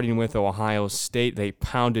 Starting with Ohio State, they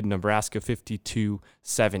pounded Nebraska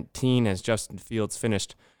 52-17 as Justin Fields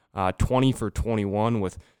finished 20 for 21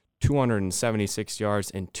 with 276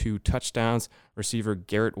 yards and 2 touchdowns. Receiver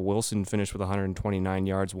Garrett Wilson finished with 129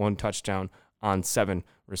 yards, 1 touchdown on 7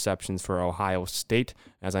 receptions for Ohio State.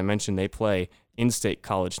 As I mentioned, they play in-state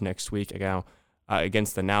college next week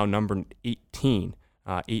against the now numbered 18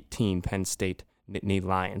 Penn State Nittany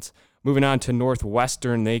Lions. Moving on to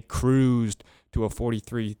Northwestern, they cruised to a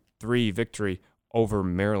 43-3 victory over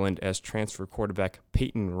Maryland as transfer quarterback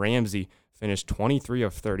Peyton Ramsey finished 23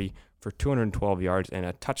 of 30 for 212 yards and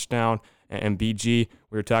a touchdown. And BG,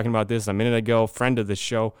 we were talking about this a minute ago, friend of the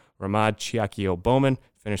show, Ramad Chiakio Bowman,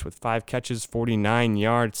 finished with 5 catches, 49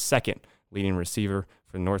 yards, second leading receiver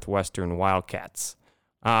for Northwestern Wildcats.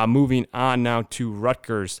 Moving on now to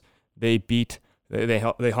Rutgers, they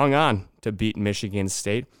hung on to beat Michigan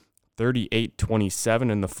State 38-27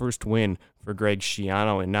 in the first win for Greg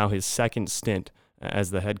Schiano, and now his second stint as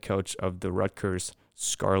the head coach of the Rutgers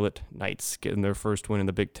Scarlet Knights, getting their first win in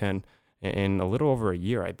the Big Ten in a little over a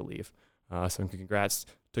year, I believe. So congrats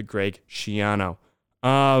to Greg Schiano.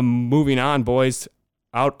 Moving on, boys,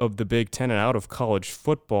 out of the Big Ten and out of college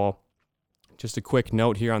football, just a quick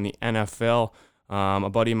note here on the NFL. A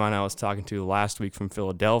buddy of mine I was talking to last week from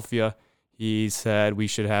Philadelphia, he said we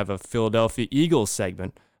should have a Philadelphia Eagles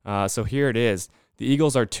segment. So here it is. The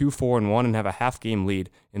Eagles are 2-4-1 and have a half-game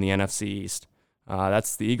lead in the NFC East.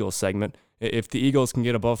 That's the Eagles segment. If the Eagles can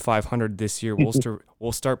get above 500 this year,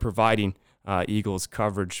 we'll start providing Eagles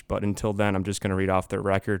coverage. But until then, I'm just going to read off their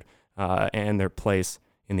record and their place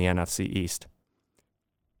in the NFC East.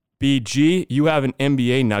 BG, you have an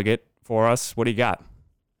NBA nugget for us. What do you got?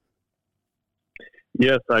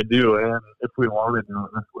 Yes, I do. And if we want to do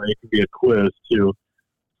it this way, it could be a quiz too.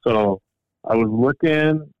 So I was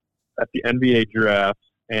looking at the NBA draft,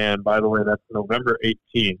 and by the way, that's November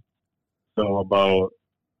 18th. So about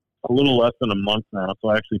a little less than a month now,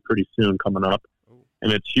 so actually pretty soon coming up.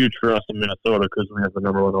 And it's huge for us in Minnesota because we have the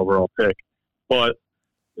number 1 overall pick. But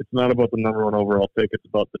it's not about the number 1 overall pick, it's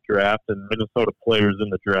about the draft and Minnesota players in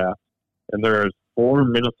the draft. And there are 4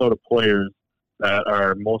 Minnesota players that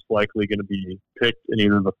are most likely going to be picked in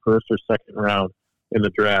either the first or second round in the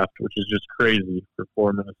draft, which is just crazy for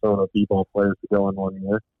 4 Minnesota b-ball players to go in 1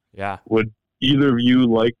 year. Yeah. Would either of you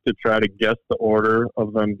like to try to guess the order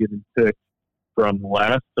of them getting picked from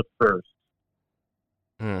last to first?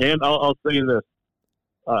 And I'll say this.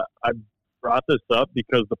 I brought this up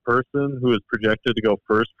because the person who is projected to go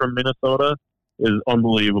first from Minnesota is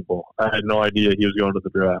unbelievable. I had no idea he was going to the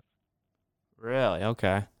draft. Really?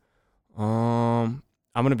 Okay. I'm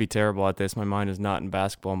going to be terrible at this. My mind is not in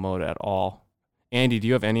basketball mode at all. Andy, do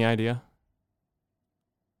you have any idea?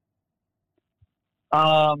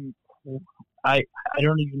 I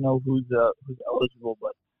don't even know who's eligible,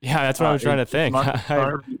 but Yeah, that's what I was trying to think.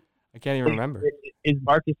 I can't even remember. Is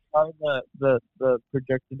Marcus Carr the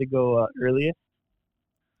projected to go earliest?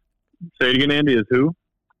 Say it again, Andy. Is who?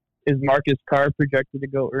 Is Marcus Carr projected to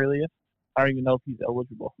go earliest? I don't even know if he's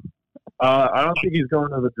eligible. I don't think he's going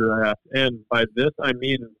to the draft. And by this, I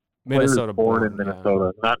mean Minnesota players born in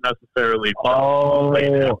Minnesota, not necessarily.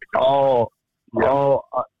 I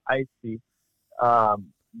see.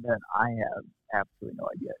 Then I have absolutely no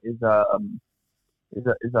idea.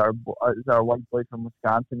 Is our white boy from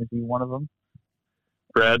Wisconsin? Is he one of them?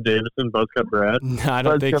 Brad Davison, Buzzcut Brad. No, I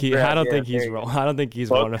don't think he's one of them.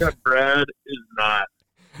 Buzzcut Brad is not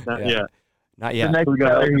yet. Not yet. The next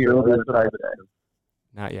guy here. That's what I said.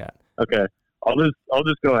 Not yet. Okay, I'll just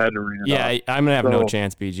go ahead and read it. Yeah, I'm gonna have no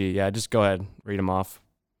chance, BG. Yeah, just go ahead, read them off.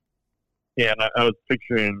 Yeah, and I was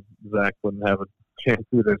picturing Zach wouldn't have a chance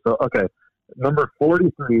either. So okay, number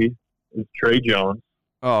 43 is Trey Jones.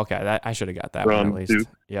 Oh, okay. I should have got that one at least. Duke,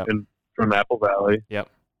 yep. From Apple Valley. Yep.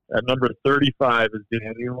 At number 35 is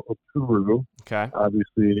Daniel Oturu. Okay.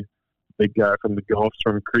 Obviously, big guy from the Gulfs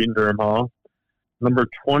from Cretin Durham Hall. Number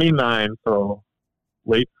 29, so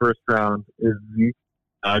late first round, is Zeke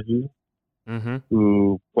Aji,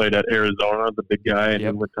 who played at Arizona, the big guy, and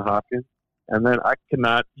he went to Hopkins. And then I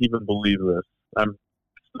cannot even believe this. I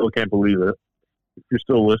still can't believe it. If you're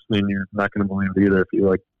still listening, you're not going to believe it either if you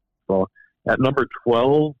like football. At number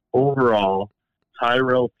 12 overall,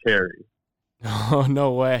 Tyrell Terry. Oh,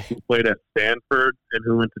 no way. Who played at Stanford and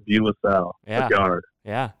who went to De La Salle, a guard.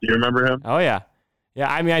 Yeah. Do you remember him? Oh, yeah.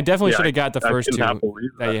 Yeah, I mean, I definitely should have got the first two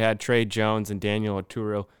that you had, Trey Jones and Daniel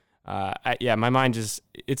Oturu. My mind just,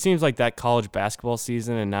 it seems like that college basketball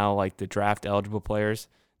season and now like the draft eligible players,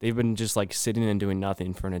 they've been just like sitting and doing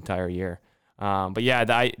nothing for an entire year. But yeah,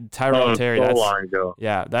 Tyrell Terry, so long ago.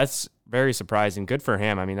 Yeah, that's very surprising. Good for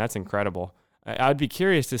him. I mean, that's incredible. I'd be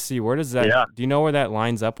curious to see where does that, do you know where that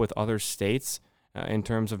lines up with other states in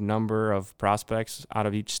terms of number of prospects out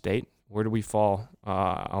of each state? Where do we fall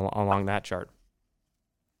along that chart?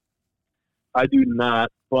 I do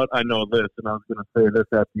not, but I know this, and I was going to say this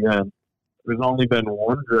at the end. There's only been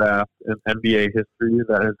one draft in NBA history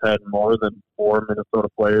that has had more than 4 Minnesota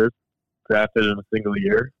players drafted in a single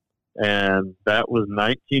year, and that was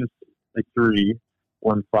 1963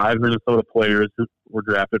 when 5 Minnesota players were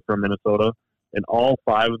drafted from Minnesota, and all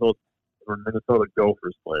 5 of those were Minnesota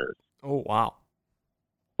Gophers players. Oh, wow.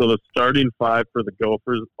 So the starting 5 for the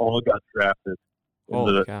Gophers all got drafted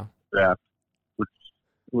into the draft, which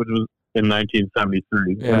was in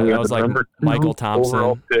 1973. Yeah, that was like Michael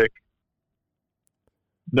Thompson.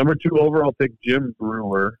 Number 2 overall pick, Jim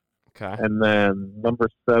Brewer. Okay. And then number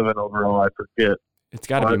 7 overall, I forget. It's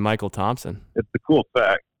got to be Michael Thompson. It's a cool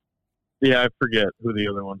fact. Yeah, I forget who the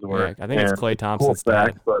other ones were. Yeah, I think it's Klay Thompson's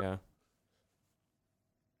dad. But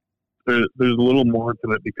there's a little more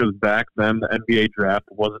to it because back then the NBA draft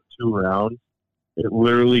wasn't 2 rounds. It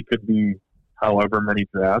literally could be however many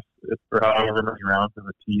drafts or however many rounds of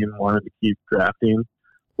the team wanted to keep drafting.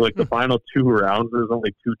 So like the final 2 rounds, there's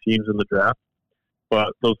only 2 teams in the draft.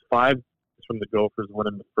 But those 5 from the Gophers went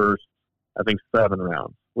in the first, I think, 7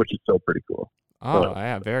 rounds, which is still pretty cool. Oh, so,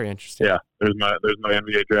 yeah, very interesting. Yeah, there's my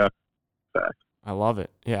NBA draft fact. I love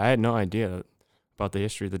it. Yeah, I had no idea about the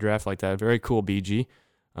history of the draft like that. Very cool, BG.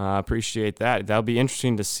 Appreciate that. That'll be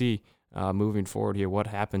interesting to see moving forward here what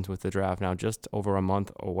happens with the draft now, just over a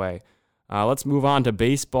month away. Let's move on to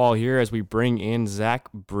baseball here as we bring in Zach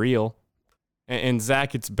Briel. And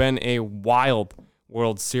Zach, it's been a wild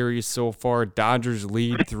World Series so far. Dodgers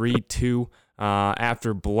lead 3-2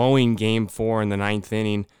 after blowing Game 4 in the 9th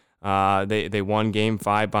inning. They won Game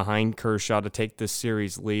 5 behind Kershaw to take this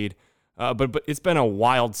series lead. But it's been a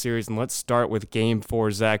wild series, and let's start with Game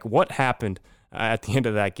 4. Zach, what happened at the end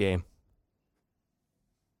of that game?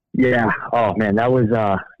 Yeah. Oh man, that was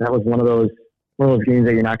one of those games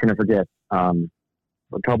that you're not going to forget. For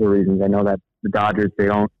a couple of reasons. I know that the Dodgers, they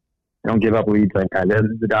don't give up leads like that.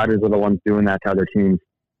 The Dodgers are the ones doing that to other teams.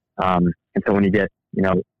 And so when you get,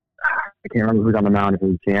 I can't remember who's on the mound, if it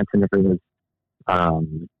was Jansen, if it was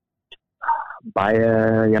Baez.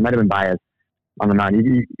 Yeah, it might have been Baez on the mound.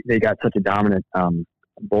 They got such a dominant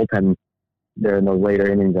bullpen there in those later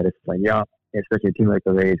innings that it's like, yeah, especially a team like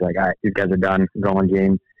the Rays, like, all right, these guys are done. We're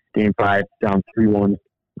going game 5, down 3-1.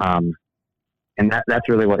 And that's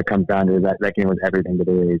really what it comes down to. That game was everything to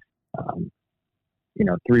the Rays.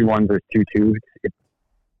 3-1 versus 2-2.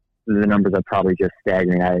 The numbers are probably just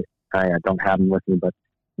staggering. I don't have them with me, but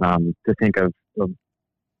to think of the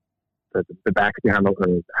backs behind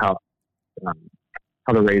how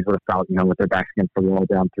the Rays would have felt, with their backs against the wall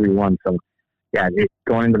down 3-1. So yeah,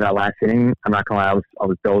 going into that last inning, I'm not gonna lie, I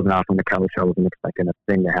was dozing off on the couch. I wasn't expecting a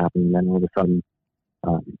thing to happen. And then all of a sudden,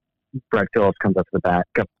 Brett Phillips comes up to the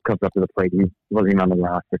plate. He wasn't even on the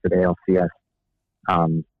roster for the ALCS.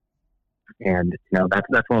 And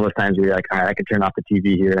that's one of those times where you're like, all right, I can turn off the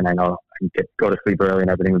TV here, and I know and go to sleep early and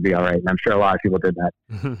everything would be all right. And I'm sure a lot of people did that.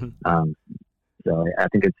 So I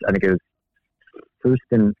think it was first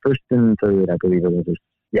and third, I believe it was.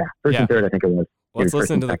 First and third, I think it was. Let's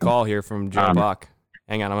listen to the call here from Joe Buck.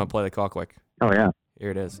 Hang on, I'm going to play the call quick. Oh, yeah. Here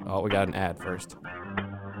it is. Oh, we got an ad first.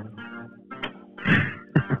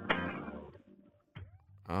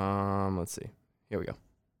 Let's see. Here we go.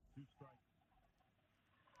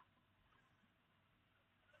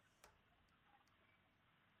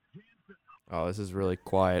 Oh, this is really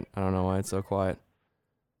quiet. I don't know why it's so quiet.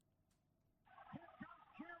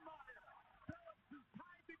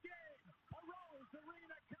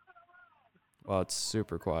 Well, it's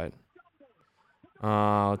super quiet.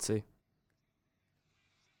 Let's see.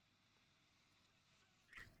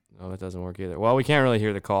 No, that doesn't work either. Well, we can't really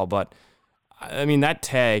hear the call, but I mean, that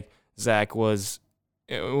tag, Zach, was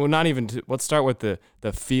not even. Let's start with the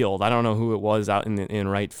field. I don't know who it was out in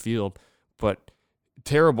right field, but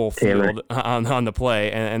terrible field on the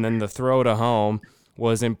play, and then the throw to home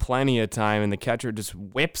was in plenty of time, and the catcher just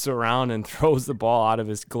whips around and throws the ball out of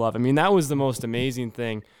his glove. I mean, that was the most amazing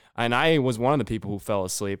thing, and I was one of the people who fell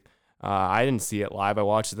asleep. I didn't see it live. I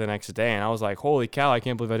watched it the next day, and I was like, holy cow, I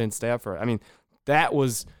can't believe I didn't stay up for it. I mean, that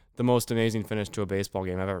was the most amazing finish to a baseball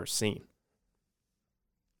game I've ever seen.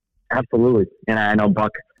 Absolutely. And I know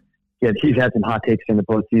Buck, he's had some hot takes in the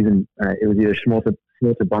postseason. It was either Schmoltz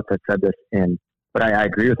or Buck that said this, but I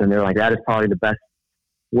agree with him. They're like, that is probably the best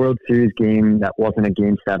World Series game that wasn't a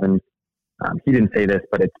Game 7. He didn't say this,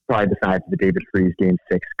 but it's probably besides the David Freese Game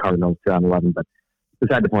 6 Cardinals 2011. But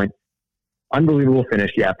beside the point, unbelievable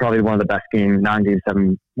finish. Yeah, probably one of the best non-Game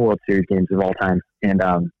 7 World Series games of all time. And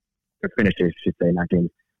or finishes, I should say, not games.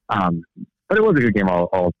 But it was a good game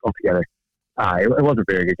altogether. It was a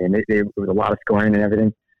very good game. It was a lot of scoring and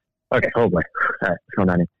everything. Okay, oh boy. All right, what's going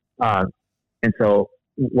on here? And so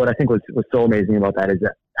what I think was so amazing about that is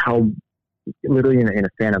that how literally in a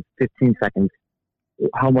span of 15 seconds,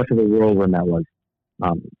 how much of a whirlwind that was.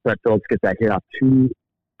 Brett Phillips gets that hit off two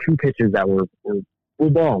pitches that were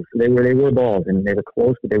balls. They were balls, and they were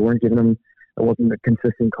close, but they weren't giving him. It wasn't a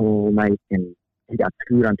consistent call night, and he got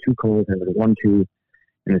screwed on 2 calls, and it was 1-2.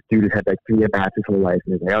 And this dude has had like 3 at-bats his whole life,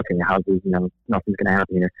 and he's like, okay, how's this? Nothing's going to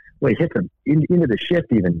happen here. Well, he hits him into the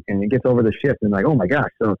shift even, and he gets over the shift, and like, oh my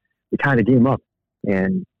gosh. So he tied the game up,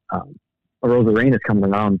 and Arozarena is coming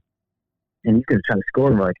around, and he's going to try to score,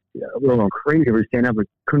 and we're like, we're going crazy. We're standing up, we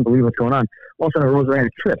couldn't believe what's going on. All of a sudden, Arozarena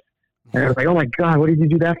trips. And I was like, oh my God, what did you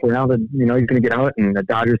do that for? Now that, he's going to get out, and the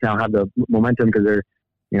Dodgers now have the momentum because they're,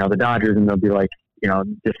 the Dodgers, and they'll be like,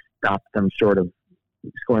 just stop them short of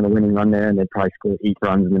scoring the winning run there, and they'd probably score 8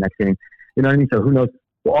 runs in the next inning. You know what I mean? So who knows?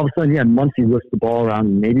 Well, all of a sudden, Muncy lifts the ball around,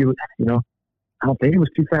 and maybe it was, I don't think it was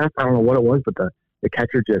too fast. I don't know what it was, but the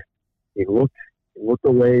catcher just, he looked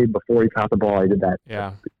away before he caught the ball. He did that.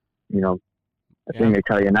 Yeah. Thing they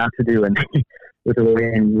tell you not to do, and with the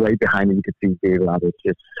lane right behind him, you could see Dave Roberts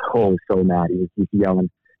just so mad. He was yelling,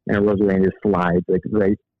 and Arozarena just slides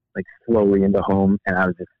slowly into home,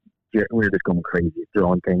 and we were just going crazy,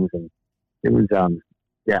 throwing things, and it was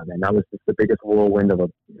man, that was just the biggest whirlwind of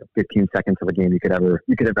 15 seconds of a game you could have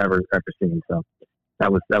ever seen. So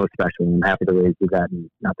that was special, and I'm happy the Rays did that, and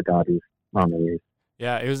not the Dodgers on the Rays.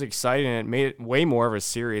 Yeah, it was exciting. It made it way more of a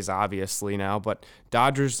series, obviously now, but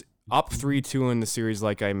Dodgers up 3-2 in the series,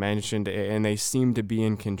 like I mentioned, and they seem to be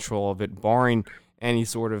in control of it, barring any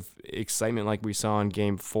sort of excitement like we saw in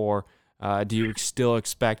Game 4. Do you still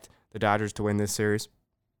expect the Dodgers to win this series?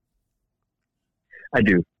 I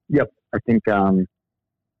do. Yep. I think, I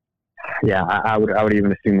would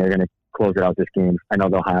even assume they're going to close it out this game. I know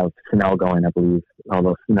they'll have Snell going, I believe,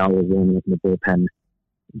 although Snell was in the bullpen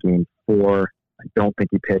Game 4. I don't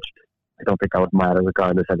think he pitched. I don't think that would matter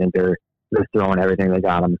regardless. I think they're throwing everything they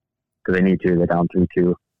got him because they need to. They're down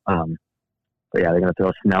 3-2. But yeah, they're going to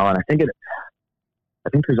throw Snell, and I think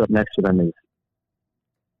who's up next to them is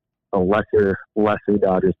a lesser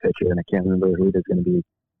Dodgers pitcher, and I can't remember who it is going to be.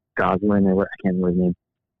 Goslin, or I can't remember his name.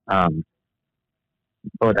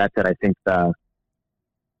 But that said, I think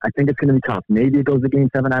it's going to be tough. Maybe it goes to Game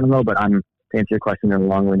 7. I don't know, but to answer your question in a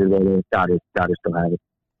long-winded way, the Dodgers still have it.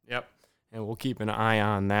 Yep, and we'll keep an eye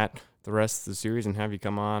on that the rest of the series and have you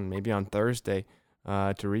come on maybe on Thursday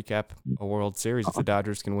to recap a World Series if the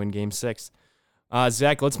Dodgers can win Game 6.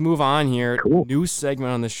 Zach, let's move on here. Cool. New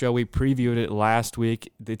segment on the show. We previewed it last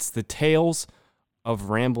week. It's the Tales of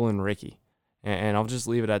Ramblin' Ricky. And I'll just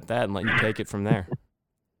leave it at that and let you take it from there.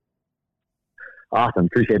 Awesome.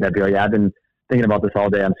 Appreciate that, Bill. Yeah, I've been thinking about this all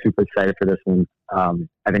day. I'm super excited for this one.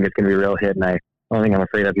 I think it's going to be a real hit, and the only thing I'm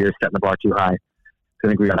afraid of here is setting the bar too high. I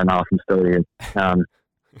think we got an awesome story here.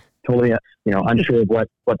 totally, unsure of what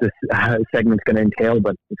this segment's going to entail,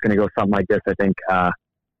 but it's going to go something like this, I think.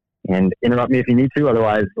 And interrupt me if you need to.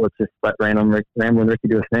 Otherwise, let's just let Rambling Ricky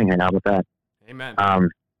do his thing. And how about that? Amen.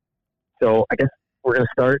 So I guess we're going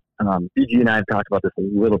to start. BG and I have talked about this a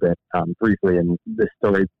little bit briefly, and this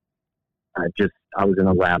story, I was in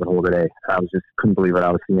a rabbit hole today. I couldn't believe what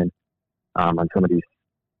I was seeing on some of these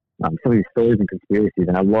stories and conspiracies,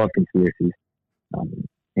 and I love conspiracies.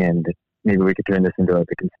 And maybe we could turn this into the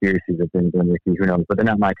conspiracies of things and Ricky, who knows? But they're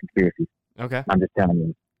not my conspiracies. Okay. I'm just telling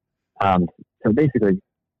you. So basically,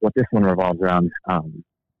 what this one revolves around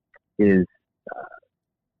is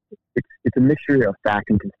it's a mixture of fact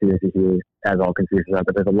and conspiracy here, as all conspiracies are,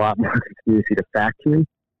 but there's a lot more conspiracy to fact here.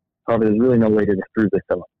 However, there's really no way to disprove this.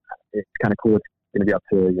 So it's kind of cool. It's going to be up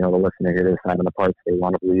to the listener here to decide on the parts they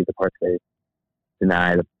want to believe, the parts they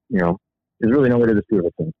deny. There's really no way to disprove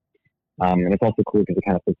it. So. And it's also cool because it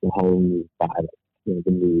kind of fits the Halloween vibe,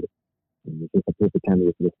 the mood. It's just a perfect time to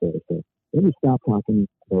get to the story. So let me stop talking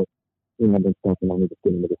about random stuff and let me just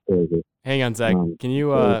get into the story here. Hang on, Zach. Can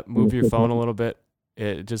you move your phone a little bit?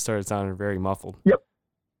 It just started sounding very muffled. Yep.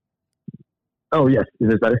 Oh, yes. Is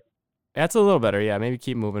this better? That's a little better, yeah. Maybe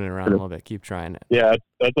keep moving it around a little bit. Keep trying it. Yeah,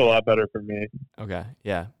 that's a lot better for me. Okay,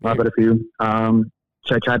 yeah. A lot better for you.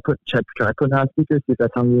 Should I try putting on speaker, see if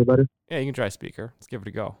that sounds a little better? Yeah, you can try speaker. Let's give it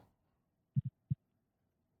a go.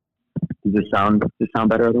 Does this sound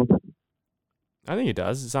better at all? I think it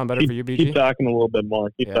does. Does it sound better for you, BG? Keep talking a little bit more.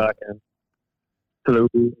 Keep talking. Hello.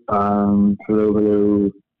 Hello.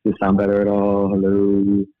 Does it sound better at all?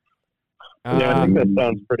 Hello. Yeah, I think that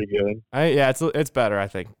sounds pretty good. It's better, I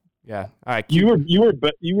think. Yeah. All right. You were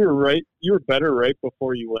right. You were better right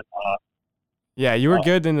before you went off. Yeah, you were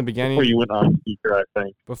good in the beginning. Before you went on speaker, I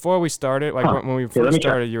think. Before we started, when we first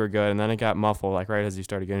started, you were good, and then it got muffled, like right as you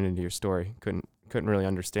started getting into your story. Couldn't really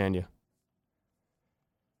understand you.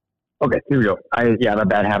 Okay, here we go. I have a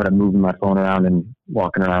bad habit of moving my phone around and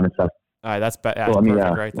walking around and stuff. All right, that's bad. So let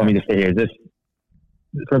me just stay here. Is this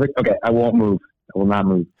perfect? Okay, I won't move. I will not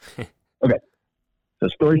move. Okay. So the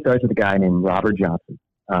story starts with a guy named Robert Johnson.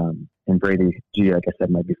 And Brady G, like I said,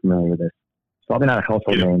 might be familiar with this. It's probably not a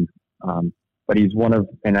household name, but he's one of,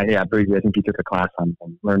 Brady, I think you took a class on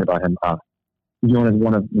and learned about him. He's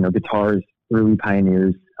one of guitar's early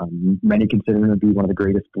pioneers. Many consider him to be one of the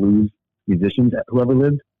greatest blues musicians who ever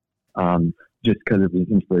lived, just because of his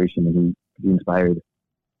inspiration. And he inspired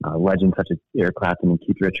legends such as Eric Clapton and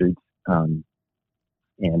Keith Richards, and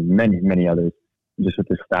many, many others. Just with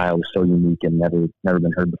his style was so unique and never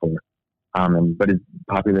been heard before. But his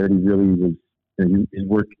popularity really was, his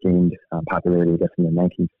work gained popularity, I guess, in the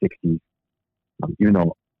 1960s, even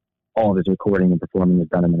though all of his recording and performing was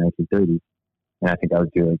done in the 1930s. And I think that was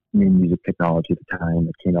due to new music technology at the time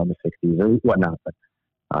that came out in the 60s or whatnot. But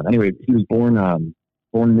anyway, he was born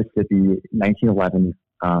in Mississippi, 1911,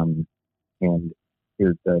 and he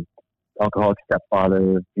was the alcoholic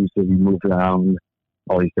stepfather. He moved around,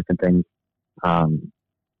 all these different things.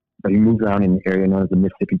 But he moved around in an area known as the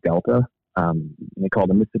Mississippi Delta. And they called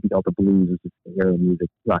the Mississippi Delta Blues, which is the era of music,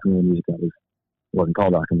 rock and roll music that wasn't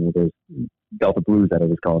called rock and roll. There's Delta Blues that it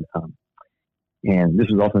was called. And this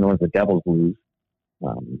was also known as the Devil's Blues,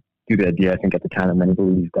 due to the idea, I think, at the time that many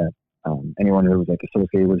believed that anyone who was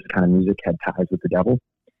associated with this kind of music had ties with the devil.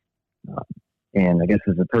 And I guess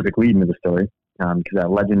this is a perfect lead into the story, because that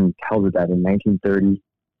legend tells us that in 1930,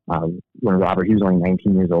 when Robert, he was only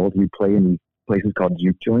 19 years old, he would play in these places called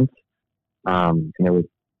juke joints. And there were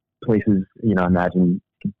places, imagine,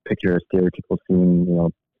 picture a stereotypical scene,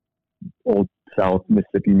 old South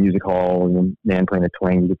Mississippi music hall, and a man playing a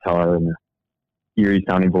twangy guitar and a eerie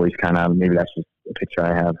sounding voice, kind of. Maybe that's just a picture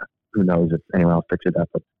I have. Who knows if anyone else pictured that?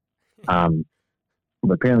 But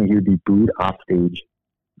apparently he would be booed off stage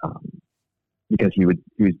because he was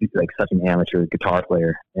like such an amateur guitar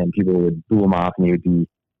player, and people would boo him off, and he would be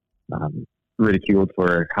ridiculed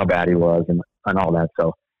for how bad he was and all that.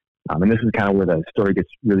 So, and this is kind of where the story gets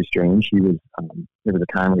really strange. There was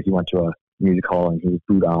a time where he went to a music hall and he was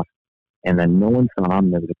booed off, and then no one saw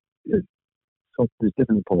him. There's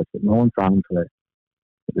different reports, but no one saw him for it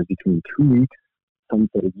was between 2 weeks. Some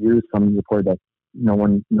said years. Some reported that no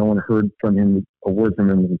one heard from him a word from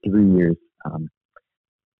him in 3 years. And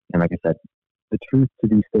like I said, the truth to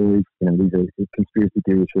these stories, these are conspiracy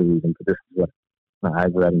theories for a reason, but this is what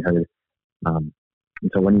I've read and heard.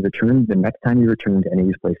 And so when he returned, the next time he returned to any of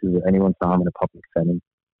these places or anyone saw him in a public setting,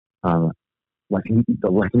 the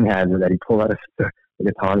legend has it that he pulled out a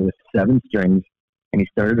guitar with 7 strings, and he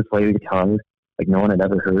started to play the guitar like no one had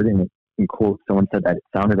ever heard. And in quote, someone said that it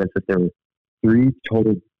sounded as if there were three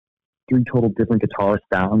total different guitar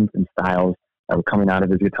sounds and styles that were coming out of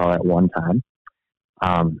his guitar at one time.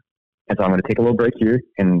 And so I'm going to take a little break here,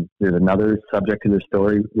 and there's another subject to this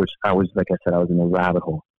story, which I was, like I said, I was in a rabbit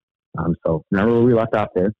hole. So remember where we left off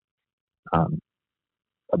there?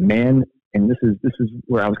 A man, and this is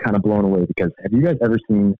where I was kind of blown away, because have you guys ever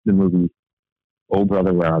seen the movie Oh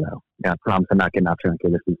Brother, Where Art Thou? Yeah, I promise I'm not getting off track.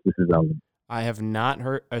 Okay, this is relevant. I have not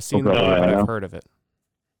seen Oh, the movie, Brother, but Where Art I've Thou? heard of it.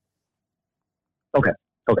 Okay.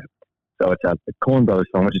 So it's a Coen Brothers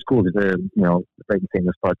film, which is cool because they're, right in St.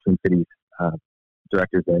 Louis Park, Twin Cities,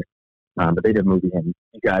 directors there. But they did a movie, and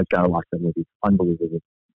you guys got to watch that movie. It's unbelievable.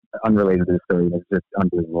 Unrelated to the story. It's just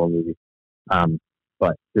unbelievable movie.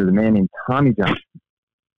 But there's a man named Tommy Johnson,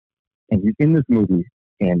 and he's in this movie,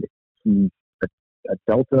 and he's a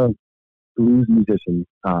Delta blues musician,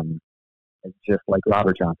 just like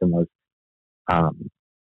Robert Johnson was.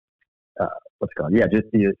 What's it called? Yeah, just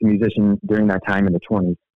a musician during that time in the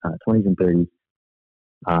 20s and 30s.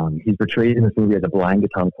 He's portrayed in this movie as a blind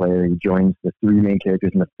guitar player. He joins the three main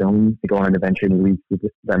characters in the film. They go on an adventure and he leads with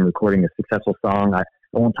them recording a successful song. I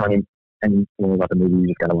won't tell you anything about the movie. You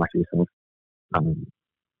just got to watch it yourself.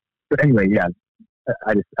 But anyway, yeah,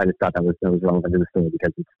 I just thought that was relevant to the story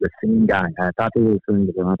because it's the same guy. I thought they were referring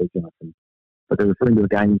to Robert Johnson, but they're referring to a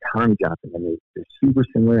guy named Tommy Johnson, and they're super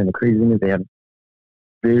similar. And the crazy thing is they have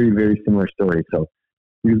very, very similar stories. So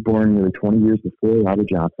he was born nearly 20 years before Robert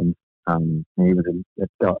Johnson. And he was a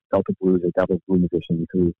Delta blues, a Delta blues musician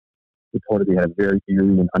who reportedly had a very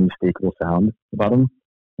eerie and unmistakable sound about him.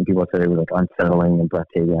 And people said it was like unsettling and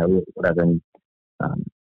breathtaking, or whatever. And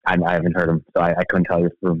I haven't heard him, so I couldn't tell you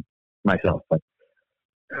for myself. But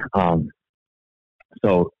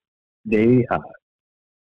so they,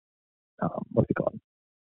 what's it called?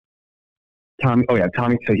 Tommy. Oh yeah,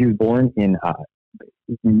 Tommy. So he was born in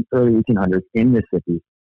early 1800s in Mississippi.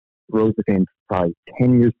 Rose to fame probably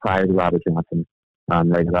 10 years prior to Robert Johnson,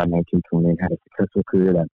 right about 1920, and had a successful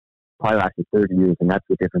career that probably lasted 30 years, and that's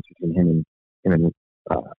the difference between him and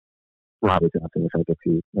Robert Johnson, which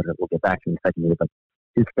we'll get back to in a second here. But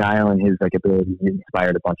his style and his ability, he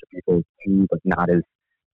inspired a bunch of people too, but not as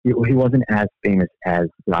he wasn't as famous as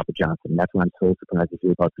Robert Johnson. And that's why I'm so surprised to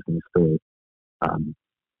hear about this in the story.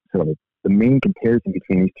 So the main comparison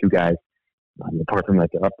between these two guys, apart from their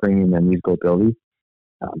upbringing and their musical ability,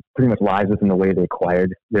 pretty much lies within the way they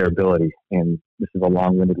acquired their ability. And this is a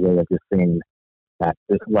long-winded way of just saying that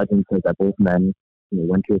this legend says that both men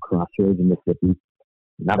went to a crossroads in Mississippi,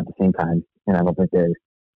 not at the same time, and I don't think they're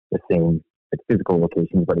the same physical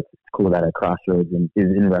locations, but it's cool that a crossroads is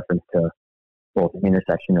in reference to both an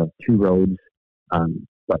intersection of two roads,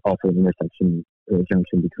 but also an intersection or a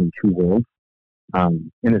junction between two worlds.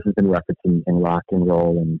 And this has been referenced in rock and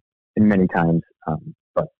roll and many times.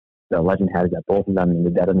 But the legend has that both of them in the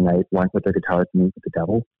dead of the night went with their guitars to meet with the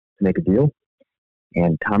devil to make a deal.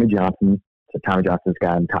 And Tommy Johnson's guy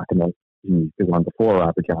I'm talking about, he's the one before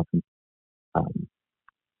Robert Johnson.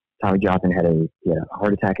 Tommy Johnson had a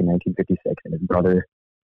heart attack in 1956, and his brother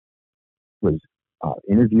was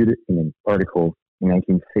interviewed in an article in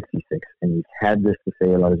 1966, and he had this to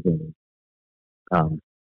say about his brother.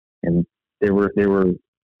 And there were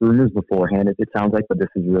rumors beforehand, it sounds like, but this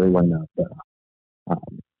is really when the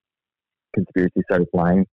conspiracy started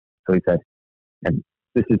flying. So he said, and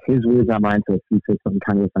this is his words, not mine, so if he says something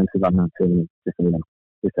kind of offensive, I'm not saying it, just so you know.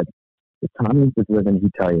 He said, if Tommy was living,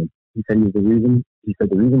 he'd tell you. He said the reason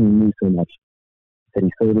he knew so much, he said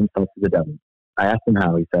he sold himself to the devil. I asked him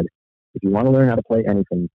how. He said, if you want to learn how to play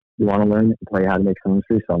anything, you want to learn and play how to make songs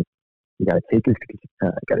for yourself, you got to take your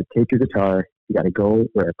guitar, you got to go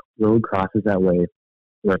where a road crosses that way,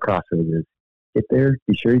 where a crossroads is. Get there,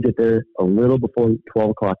 be sure you get there a little before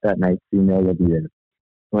 12 o'clock that night so you know you'll be there.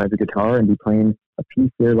 You'll have a guitar and be playing a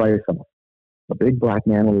piece there by yourself. A big black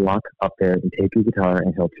man will walk up there and take your guitar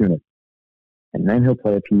and he'll tune it. And then he'll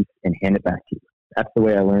play a piece and hand it back to you. That's the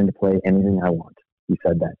way I learned to play anything I want. He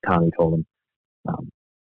said that, Tommy told him.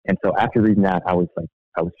 And so after reading that, I was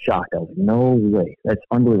shocked. I was like, no way. That's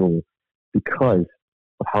unbelievable. Because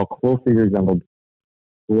of how closely he resembled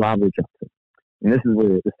Robert Johnson. And this is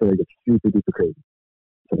where the story gets super duper crazy.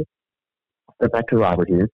 So step back to Robert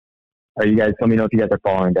here. Are you guys? Let me know if you guys are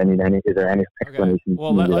following. Is there any explanation? Okay.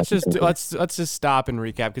 Well, let's just stop and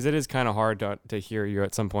recap, because it is kind of hard to hear you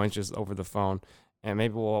at some points just over the phone. And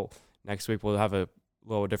maybe next week we'll have a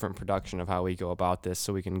little different production of how we go about this,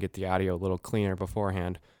 so we can get the audio a little cleaner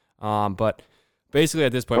beforehand. But basically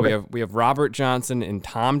at this point we have Robert Johnson and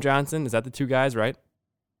Tom Johnson. Is that the two guys, right?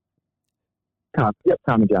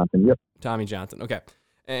 Tommy Johnson. Yep. Tommy Johnson. Okay.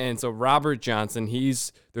 And so Robert Johnson,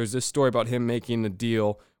 there's this story about him making a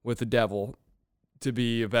deal with the devil to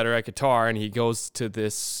be better at guitar, and he goes to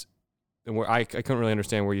this, and where I couldn't really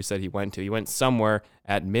understand where you said he went to. He went somewhere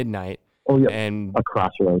at midnight. Oh yeah. And a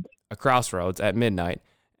crossroads. a crossroads at midnight,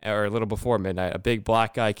 or a little before midnight. A big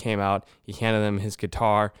black guy came out. He handed him his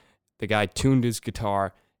guitar. The guy tuned his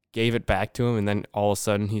guitar, gave it back to him, and then all of a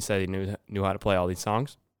sudden he said he knew how to play all these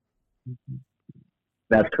songs.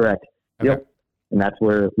 That's correct. Okay. Yep. And that's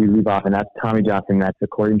where we leave off, and that's Tommy Johnson. That's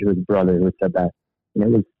according to his brother who said that. And it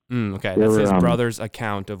was Okay, that's his brother's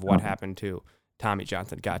account of what happened to Tommy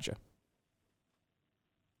Johnson. Gotcha.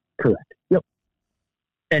 Correct. Yep.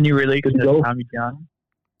 Any relation to go. Tommy John?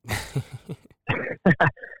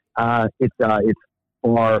 It's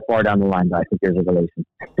far down the line, but I think there's a relation.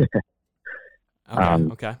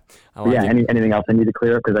 Okay. I like yeah. it. Anything else I need to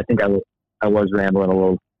clear up? Because I think I was rambling a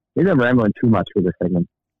little. Maybe I'm rambling too much for this segment.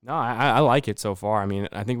 No, I like it so far. I mean,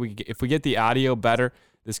 I think if we get the audio better,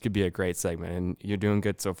 this could be a great segment, and you're doing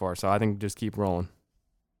good so far. So I think just keep rolling.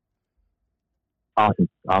 Awesome.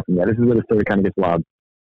 Yeah, this is where the story kind of gets wild.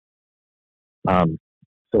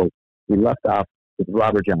 So we left off with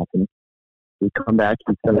Robert Johnson. We come back.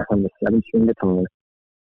 He set up on the 7-string guitar,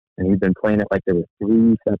 and he'd been playing it like there were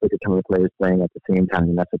 3 separate guitar players playing at the same time,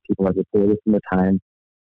 and that's what people have reported from the time,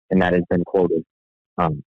 and that has been quoted.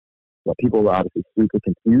 Well, people were obviously super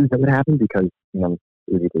confused that would happen because, it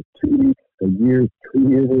was either 2 weeks, a year, 2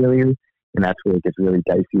 years earlier, and that's where it gets really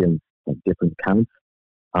dicey and different counts.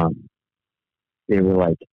 They were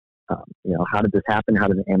like, how did this happen? How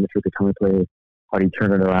did an amateur guitar player, how did he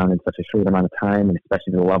turn it around in such a short amount of time, and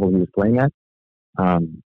especially the level he was playing at?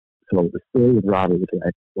 So the story with Robert,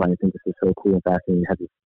 why I think this is so cool and fascinating,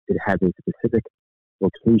 it has a specific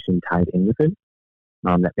location tied in with it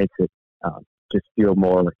that makes it just feel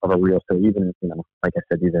more of a real story. Even, like I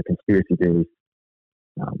said, these are conspiracy theories.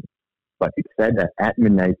 But it said that at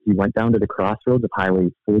midnight, he went down to the crossroads of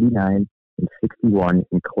highways 49 and 61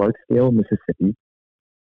 in Clarksdale, Mississippi.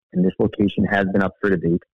 And this location has been up for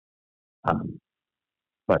debate.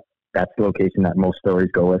 But that's the location that most stories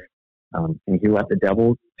go with. And he let the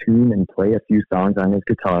devil tune and play a few songs on his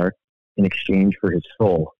guitar in exchange for his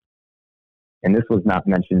soul. And this was not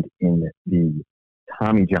mentioned in the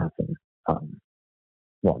Tommy Johnson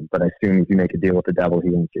one, but I assume if you make a deal with the devil,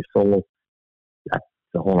 he wants your soul. That's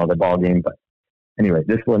a whole other ball game. But anyway,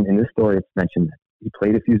 this one in this story, it's mentioned that the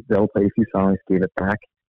devil played a few songs, gave it back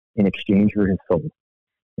in exchange for his soul.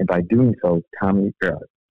 And by doing so,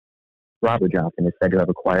 Robert Johnson is said to have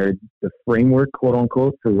acquired the framework, quote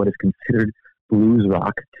unquote, for what is considered blues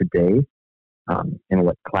rock today, and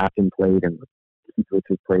what Clapton played and what Keith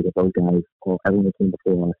Richards played with those guys. Well, everyone that came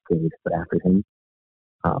before us played, but after him.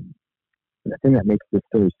 And the thing that makes this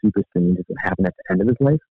story super strange is what happened at the end of his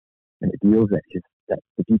life, and the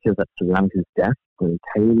details that surround his death are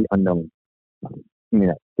entirely unknown.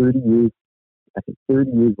 30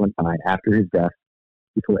 years went by after his death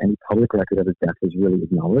before any public record of his death was really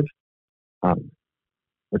acknowledged,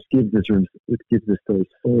 which gives this story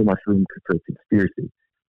so much room for conspiracy.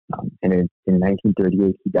 And in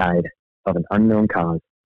 1938, he died of an unknown cause,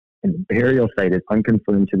 and the burial site is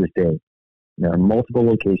unconfirmed to this day. There are multiple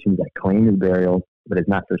locations that claim his burial, but it's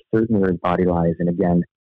not for certain where his body lies, and again,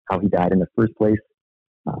 how he died in the first place,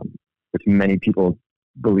 which many people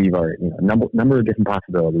believe are a number of different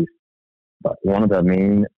possibilities. But one of the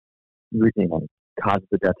main causes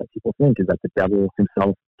of death that people think is that the devil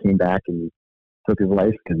himself came back and took his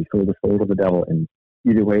life because he sold his soul to the devil. And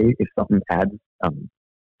either way, if something adds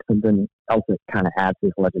something else that kind of adds to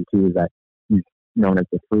this legend too, is that he's known as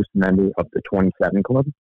the first member of the 27 Club.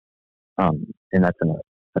 And that's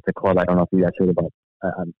a club I don't know if you guys heard about.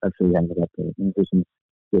 I'm sure you haven't about the musicians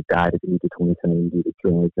that died at the age of 27 due to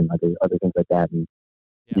drugs and other things like that. And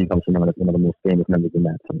he's also known as one of the most famous members in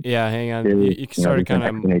that. So yeah, hang on. You started kind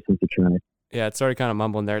of. Yeah, it started kind of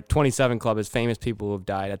mumbling there. 27 Club is famous people who have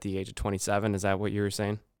died at the age of 27. Is that what you were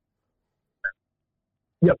saying?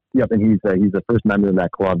 Yep. And he's the first member of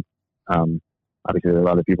that club. Obviously, there are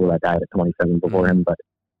other people that died at 27 before him, but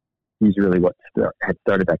he's really what had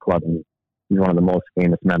started that club, and he's one of the most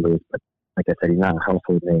famous members. But like I said, he's not a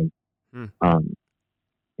household name.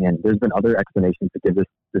 And there's been other explanations to give this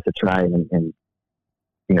a try, and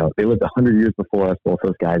they lived 100 years before us, both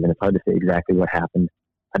those guys, and it's hard to say exactly what happened.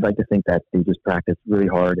 I'd like to think that they just practiced really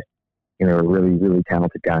hard, are really, really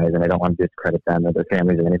talented guys, and I don't want to discredit them or their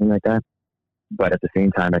families or anything like that. But at the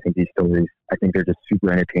same time, I think these stories, they're just super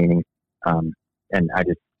entertaining, and I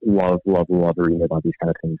just love reading about these kind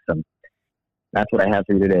of things. So that's what I have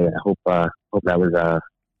for you today. I hope that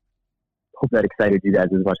excited you guys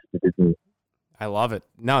as much as it did me. I love it.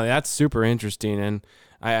 No, that's super interesting, and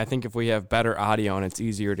I think if we have better audio and it's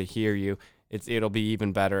easier to hear you, it'll be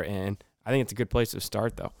even better. And I think it's a good place to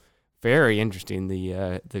start, though. Very interesting,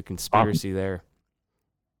 the conspiracy there.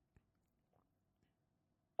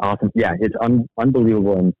 Awesome. Yeah, it's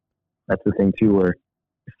unbelievable. And that's the thing too, where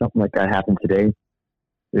if something like that happened today,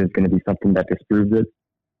 there's going to be something that disproves it.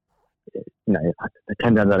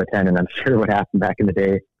 10 times out of 10, and I'm sure what happened back in the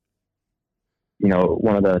day,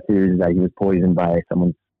 one of the theories is that he was poisoned by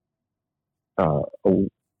someone's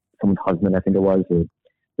husband, I think it was,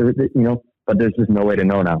 but there's just no way to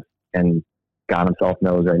know now. And God himself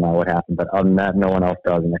knows right now what happened. But other than that, no one else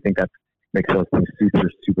does. And I think that makes those things super,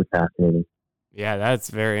 super fascinating. Yeah, that's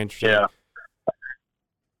very interesting.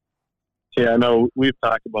 Yeah, I know we've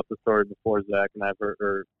talked about the story before, Zach, and I've heard,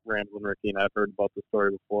 or Ramblin' Ricky, and I've heard about the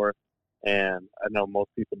story before. And I know most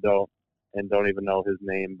people don't even know his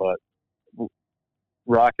name, but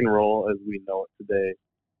rock and roll as we know it today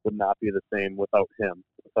would not be the same without him,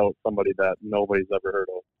 without somebody that nobody's ever heard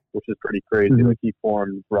of, which is pretty crazy. Mm-hmm. Like, he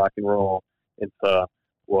formed rock and roll into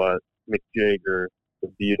what Mick Jagger, the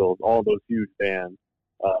Beatles, all those huge bands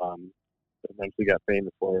eventually got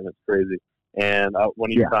famous for, and it's crazy. And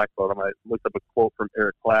when you talk about him, I looked up a quote from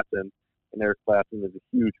Eric Clapton, and Eric Clapton is a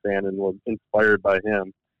huge fan and was inspired by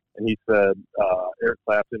him. And he said, Eric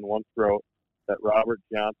Clapton once wrote that Robert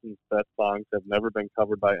Johnson's best songs have never been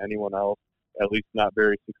covered by anyone else, at least not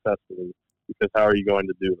very successfully, because how are you going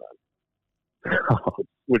to do that?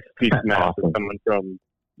 Which speaks massive, coming from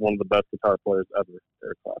one of the best guitar players ever,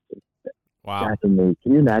 Eric Clapton. Wow. That's amazing.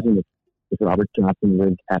 Can you imagine if Robert Johnson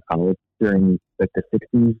lived at all during like the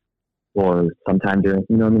 60s or sometime during,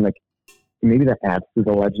 like maybe that adds to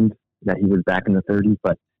the legend that he was back in the 30s,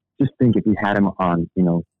 but just think if we had him on,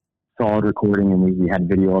 solid recording and we had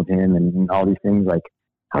video of him and all these things, like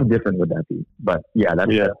how different would that be? But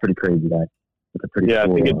that's pretty crazy. That's a pretty cool, I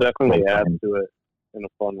think it definitely adds to it in a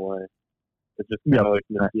fun way. It's just kind of like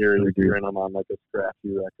mysterious hearing him on like a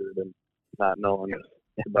scratchy record and not knowing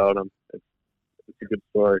about him. It's a good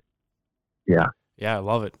story. Yeah, I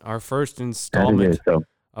love it. Our first installment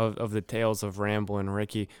of the Tales of Ramblin'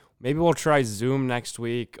 Ricky. Maybe we'll try Zoom next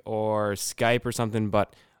week or Skype or something,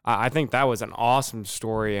 but I think that was an awesome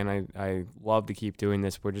story, and I love to keep doing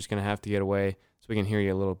this. We're just going to have to get away so we can hear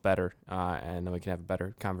you a little better, and then we can have a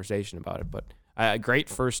better conversation about it. But a great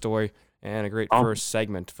first story and a great first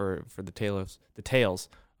segment for the Tales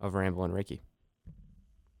of Ramblin' Ricky.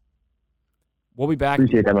 We'll be back.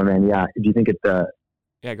 Appreciate that, my man. Yeah. Do you think it's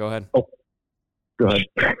Yeah, go ahead. Oh, go ahead.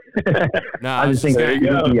 No, I was thinking.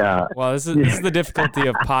 Well, this is the difficulty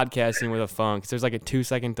of podcasting with a phone, because there's like a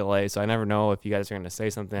 2-second delay, so I never know if you guys are going to say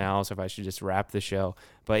something else or if I should just wrap the show.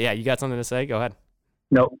 But yeah, you got something to say? Go ahead.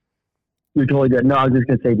 No, you're totally good. No, I was just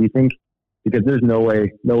going to say, do you think, because there's no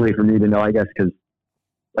way for me to know, I guess, because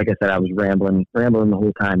like I said, I was rambling the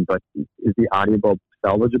whole time, but is the audio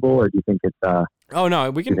salvageable, or do you think it's Oh no,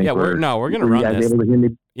 we can. Yeah, we're gonna run this.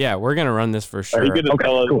 Yeah, we're gonna run this for sure. Are you going to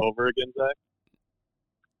tell us over again, Zach?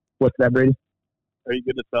 What's that, Brady? Are you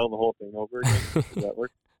going to tell the whole thing over again? Does that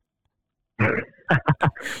work?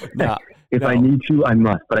 If I need to, I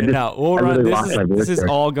must. But we'll run. This is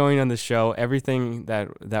all going on the show. Everything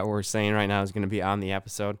that we're saying right now is going to be on the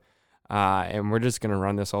episode, and we're just going to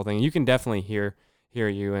run this whole thing. You can definitely hear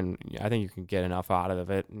you, and I think you can get enough out of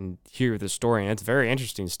it and hear the story. And it's a very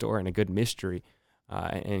interesting story and a good mystery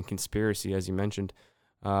and conspiracy, as you mentioned,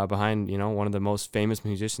 behind one of the most famous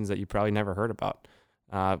musicians that you probably never heard about.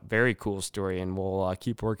 Very cool story, and we'll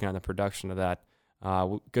keep working on the production of that.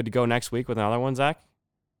 Good to go next week with another one, Zach?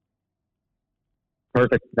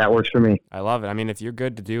 Perfect. That works for me. I love it. I mean, if you're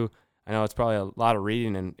good to do, I know it's probably a lot of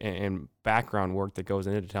reading and background work that goes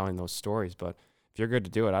into telling those stories, but if you're good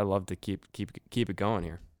to do it, I'd love to keep it going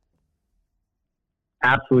here.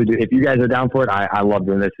 Absolutely. If you guys are down for it, I love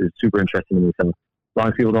doing this. It's super interesting to me. So as long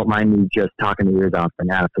as people don't mind me just talking their ears off,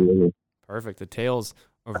 then absolutely. Perfect. The Tales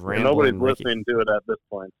of Ramblin' Nobody's Ricky. listening to it at this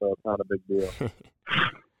point, so it's not a big deal.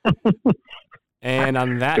 And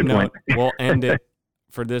on that note, we'll end it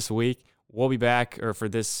for this week. We'll be back, or for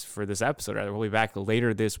this episode, rather. We'll be back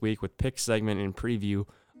later this week with pick segment and preview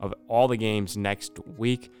of all the games next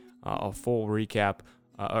week. A full recap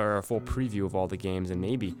or a full preview of all the games, and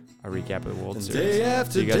maybe a recap of the World Series. Day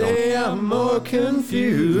after day, I'm more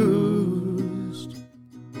confused.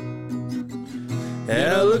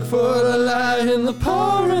 And I look for the light in the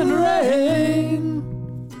pouring rain.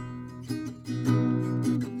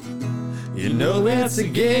 You know that's a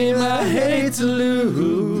game I hate to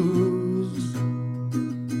lose.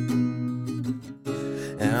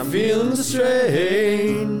 And I'm feeling the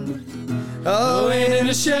strain. Oh, ain't it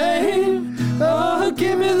a shame? Oh,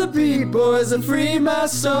 give me the beat, boys, and free my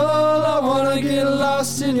soul. I wanna get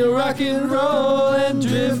lost in your rock and roll and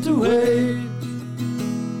drift away.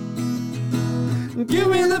 Give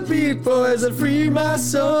me the beat, boys, and free my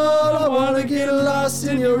soul. I wanna get lost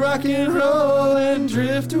in your rock and roll and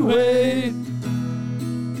drift away.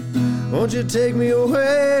 Won't you take me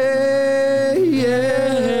away?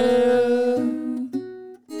 Yeah.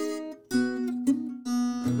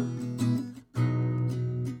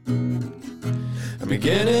 I'm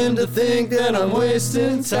beginning to think that I'm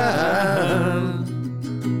wasting time.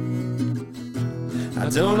 I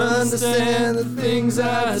don't understand the things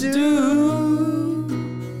I do.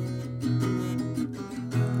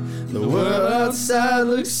 The world outside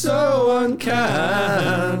looks so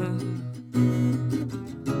unkind.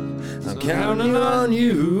 I'm counting on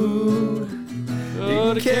you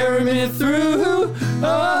to carry me through.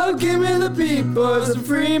 Oh, give me the beat, boys, and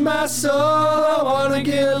free my soul. I wanna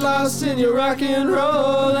get lost in your rock and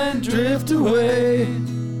roll and drift away.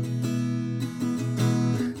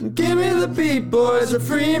 Give me the beat, boys, and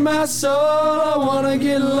free my soul. I wanna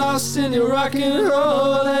get lost in your rock and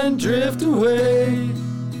roll and drift away.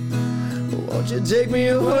 Won't you take me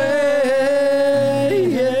away?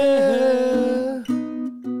 Yeah.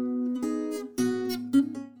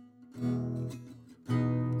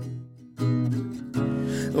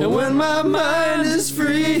 And when my mind is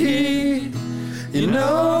free, you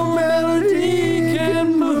know melody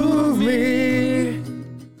can move me.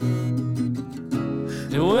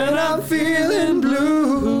 And when I'm feeling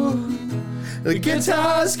blue, the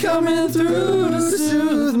guitar's coming through to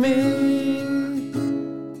soothe me.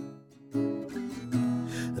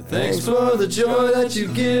 Thanks for the joy that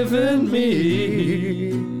you've given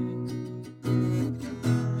me.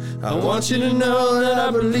 I want you to know that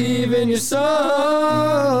I believe in your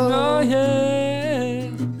song. Oh yeah.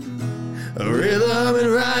 A rhythm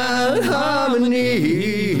and rhyme and harmony.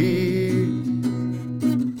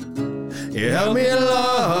 You help me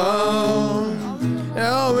along,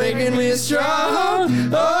 oh, making me strong.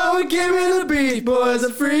 Oh, give me the beat, boys,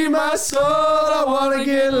 and free my soul. I wanna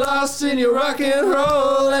get lost in your rock and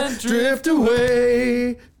roll and drift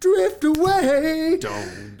away, drift away.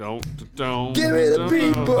 Don't. Give me the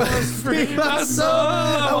beat, boys, free my soul.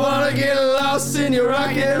 I wanna get lost in your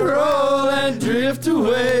rock and roll and drift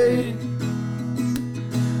away.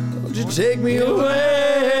 Won't you take me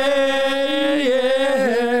away?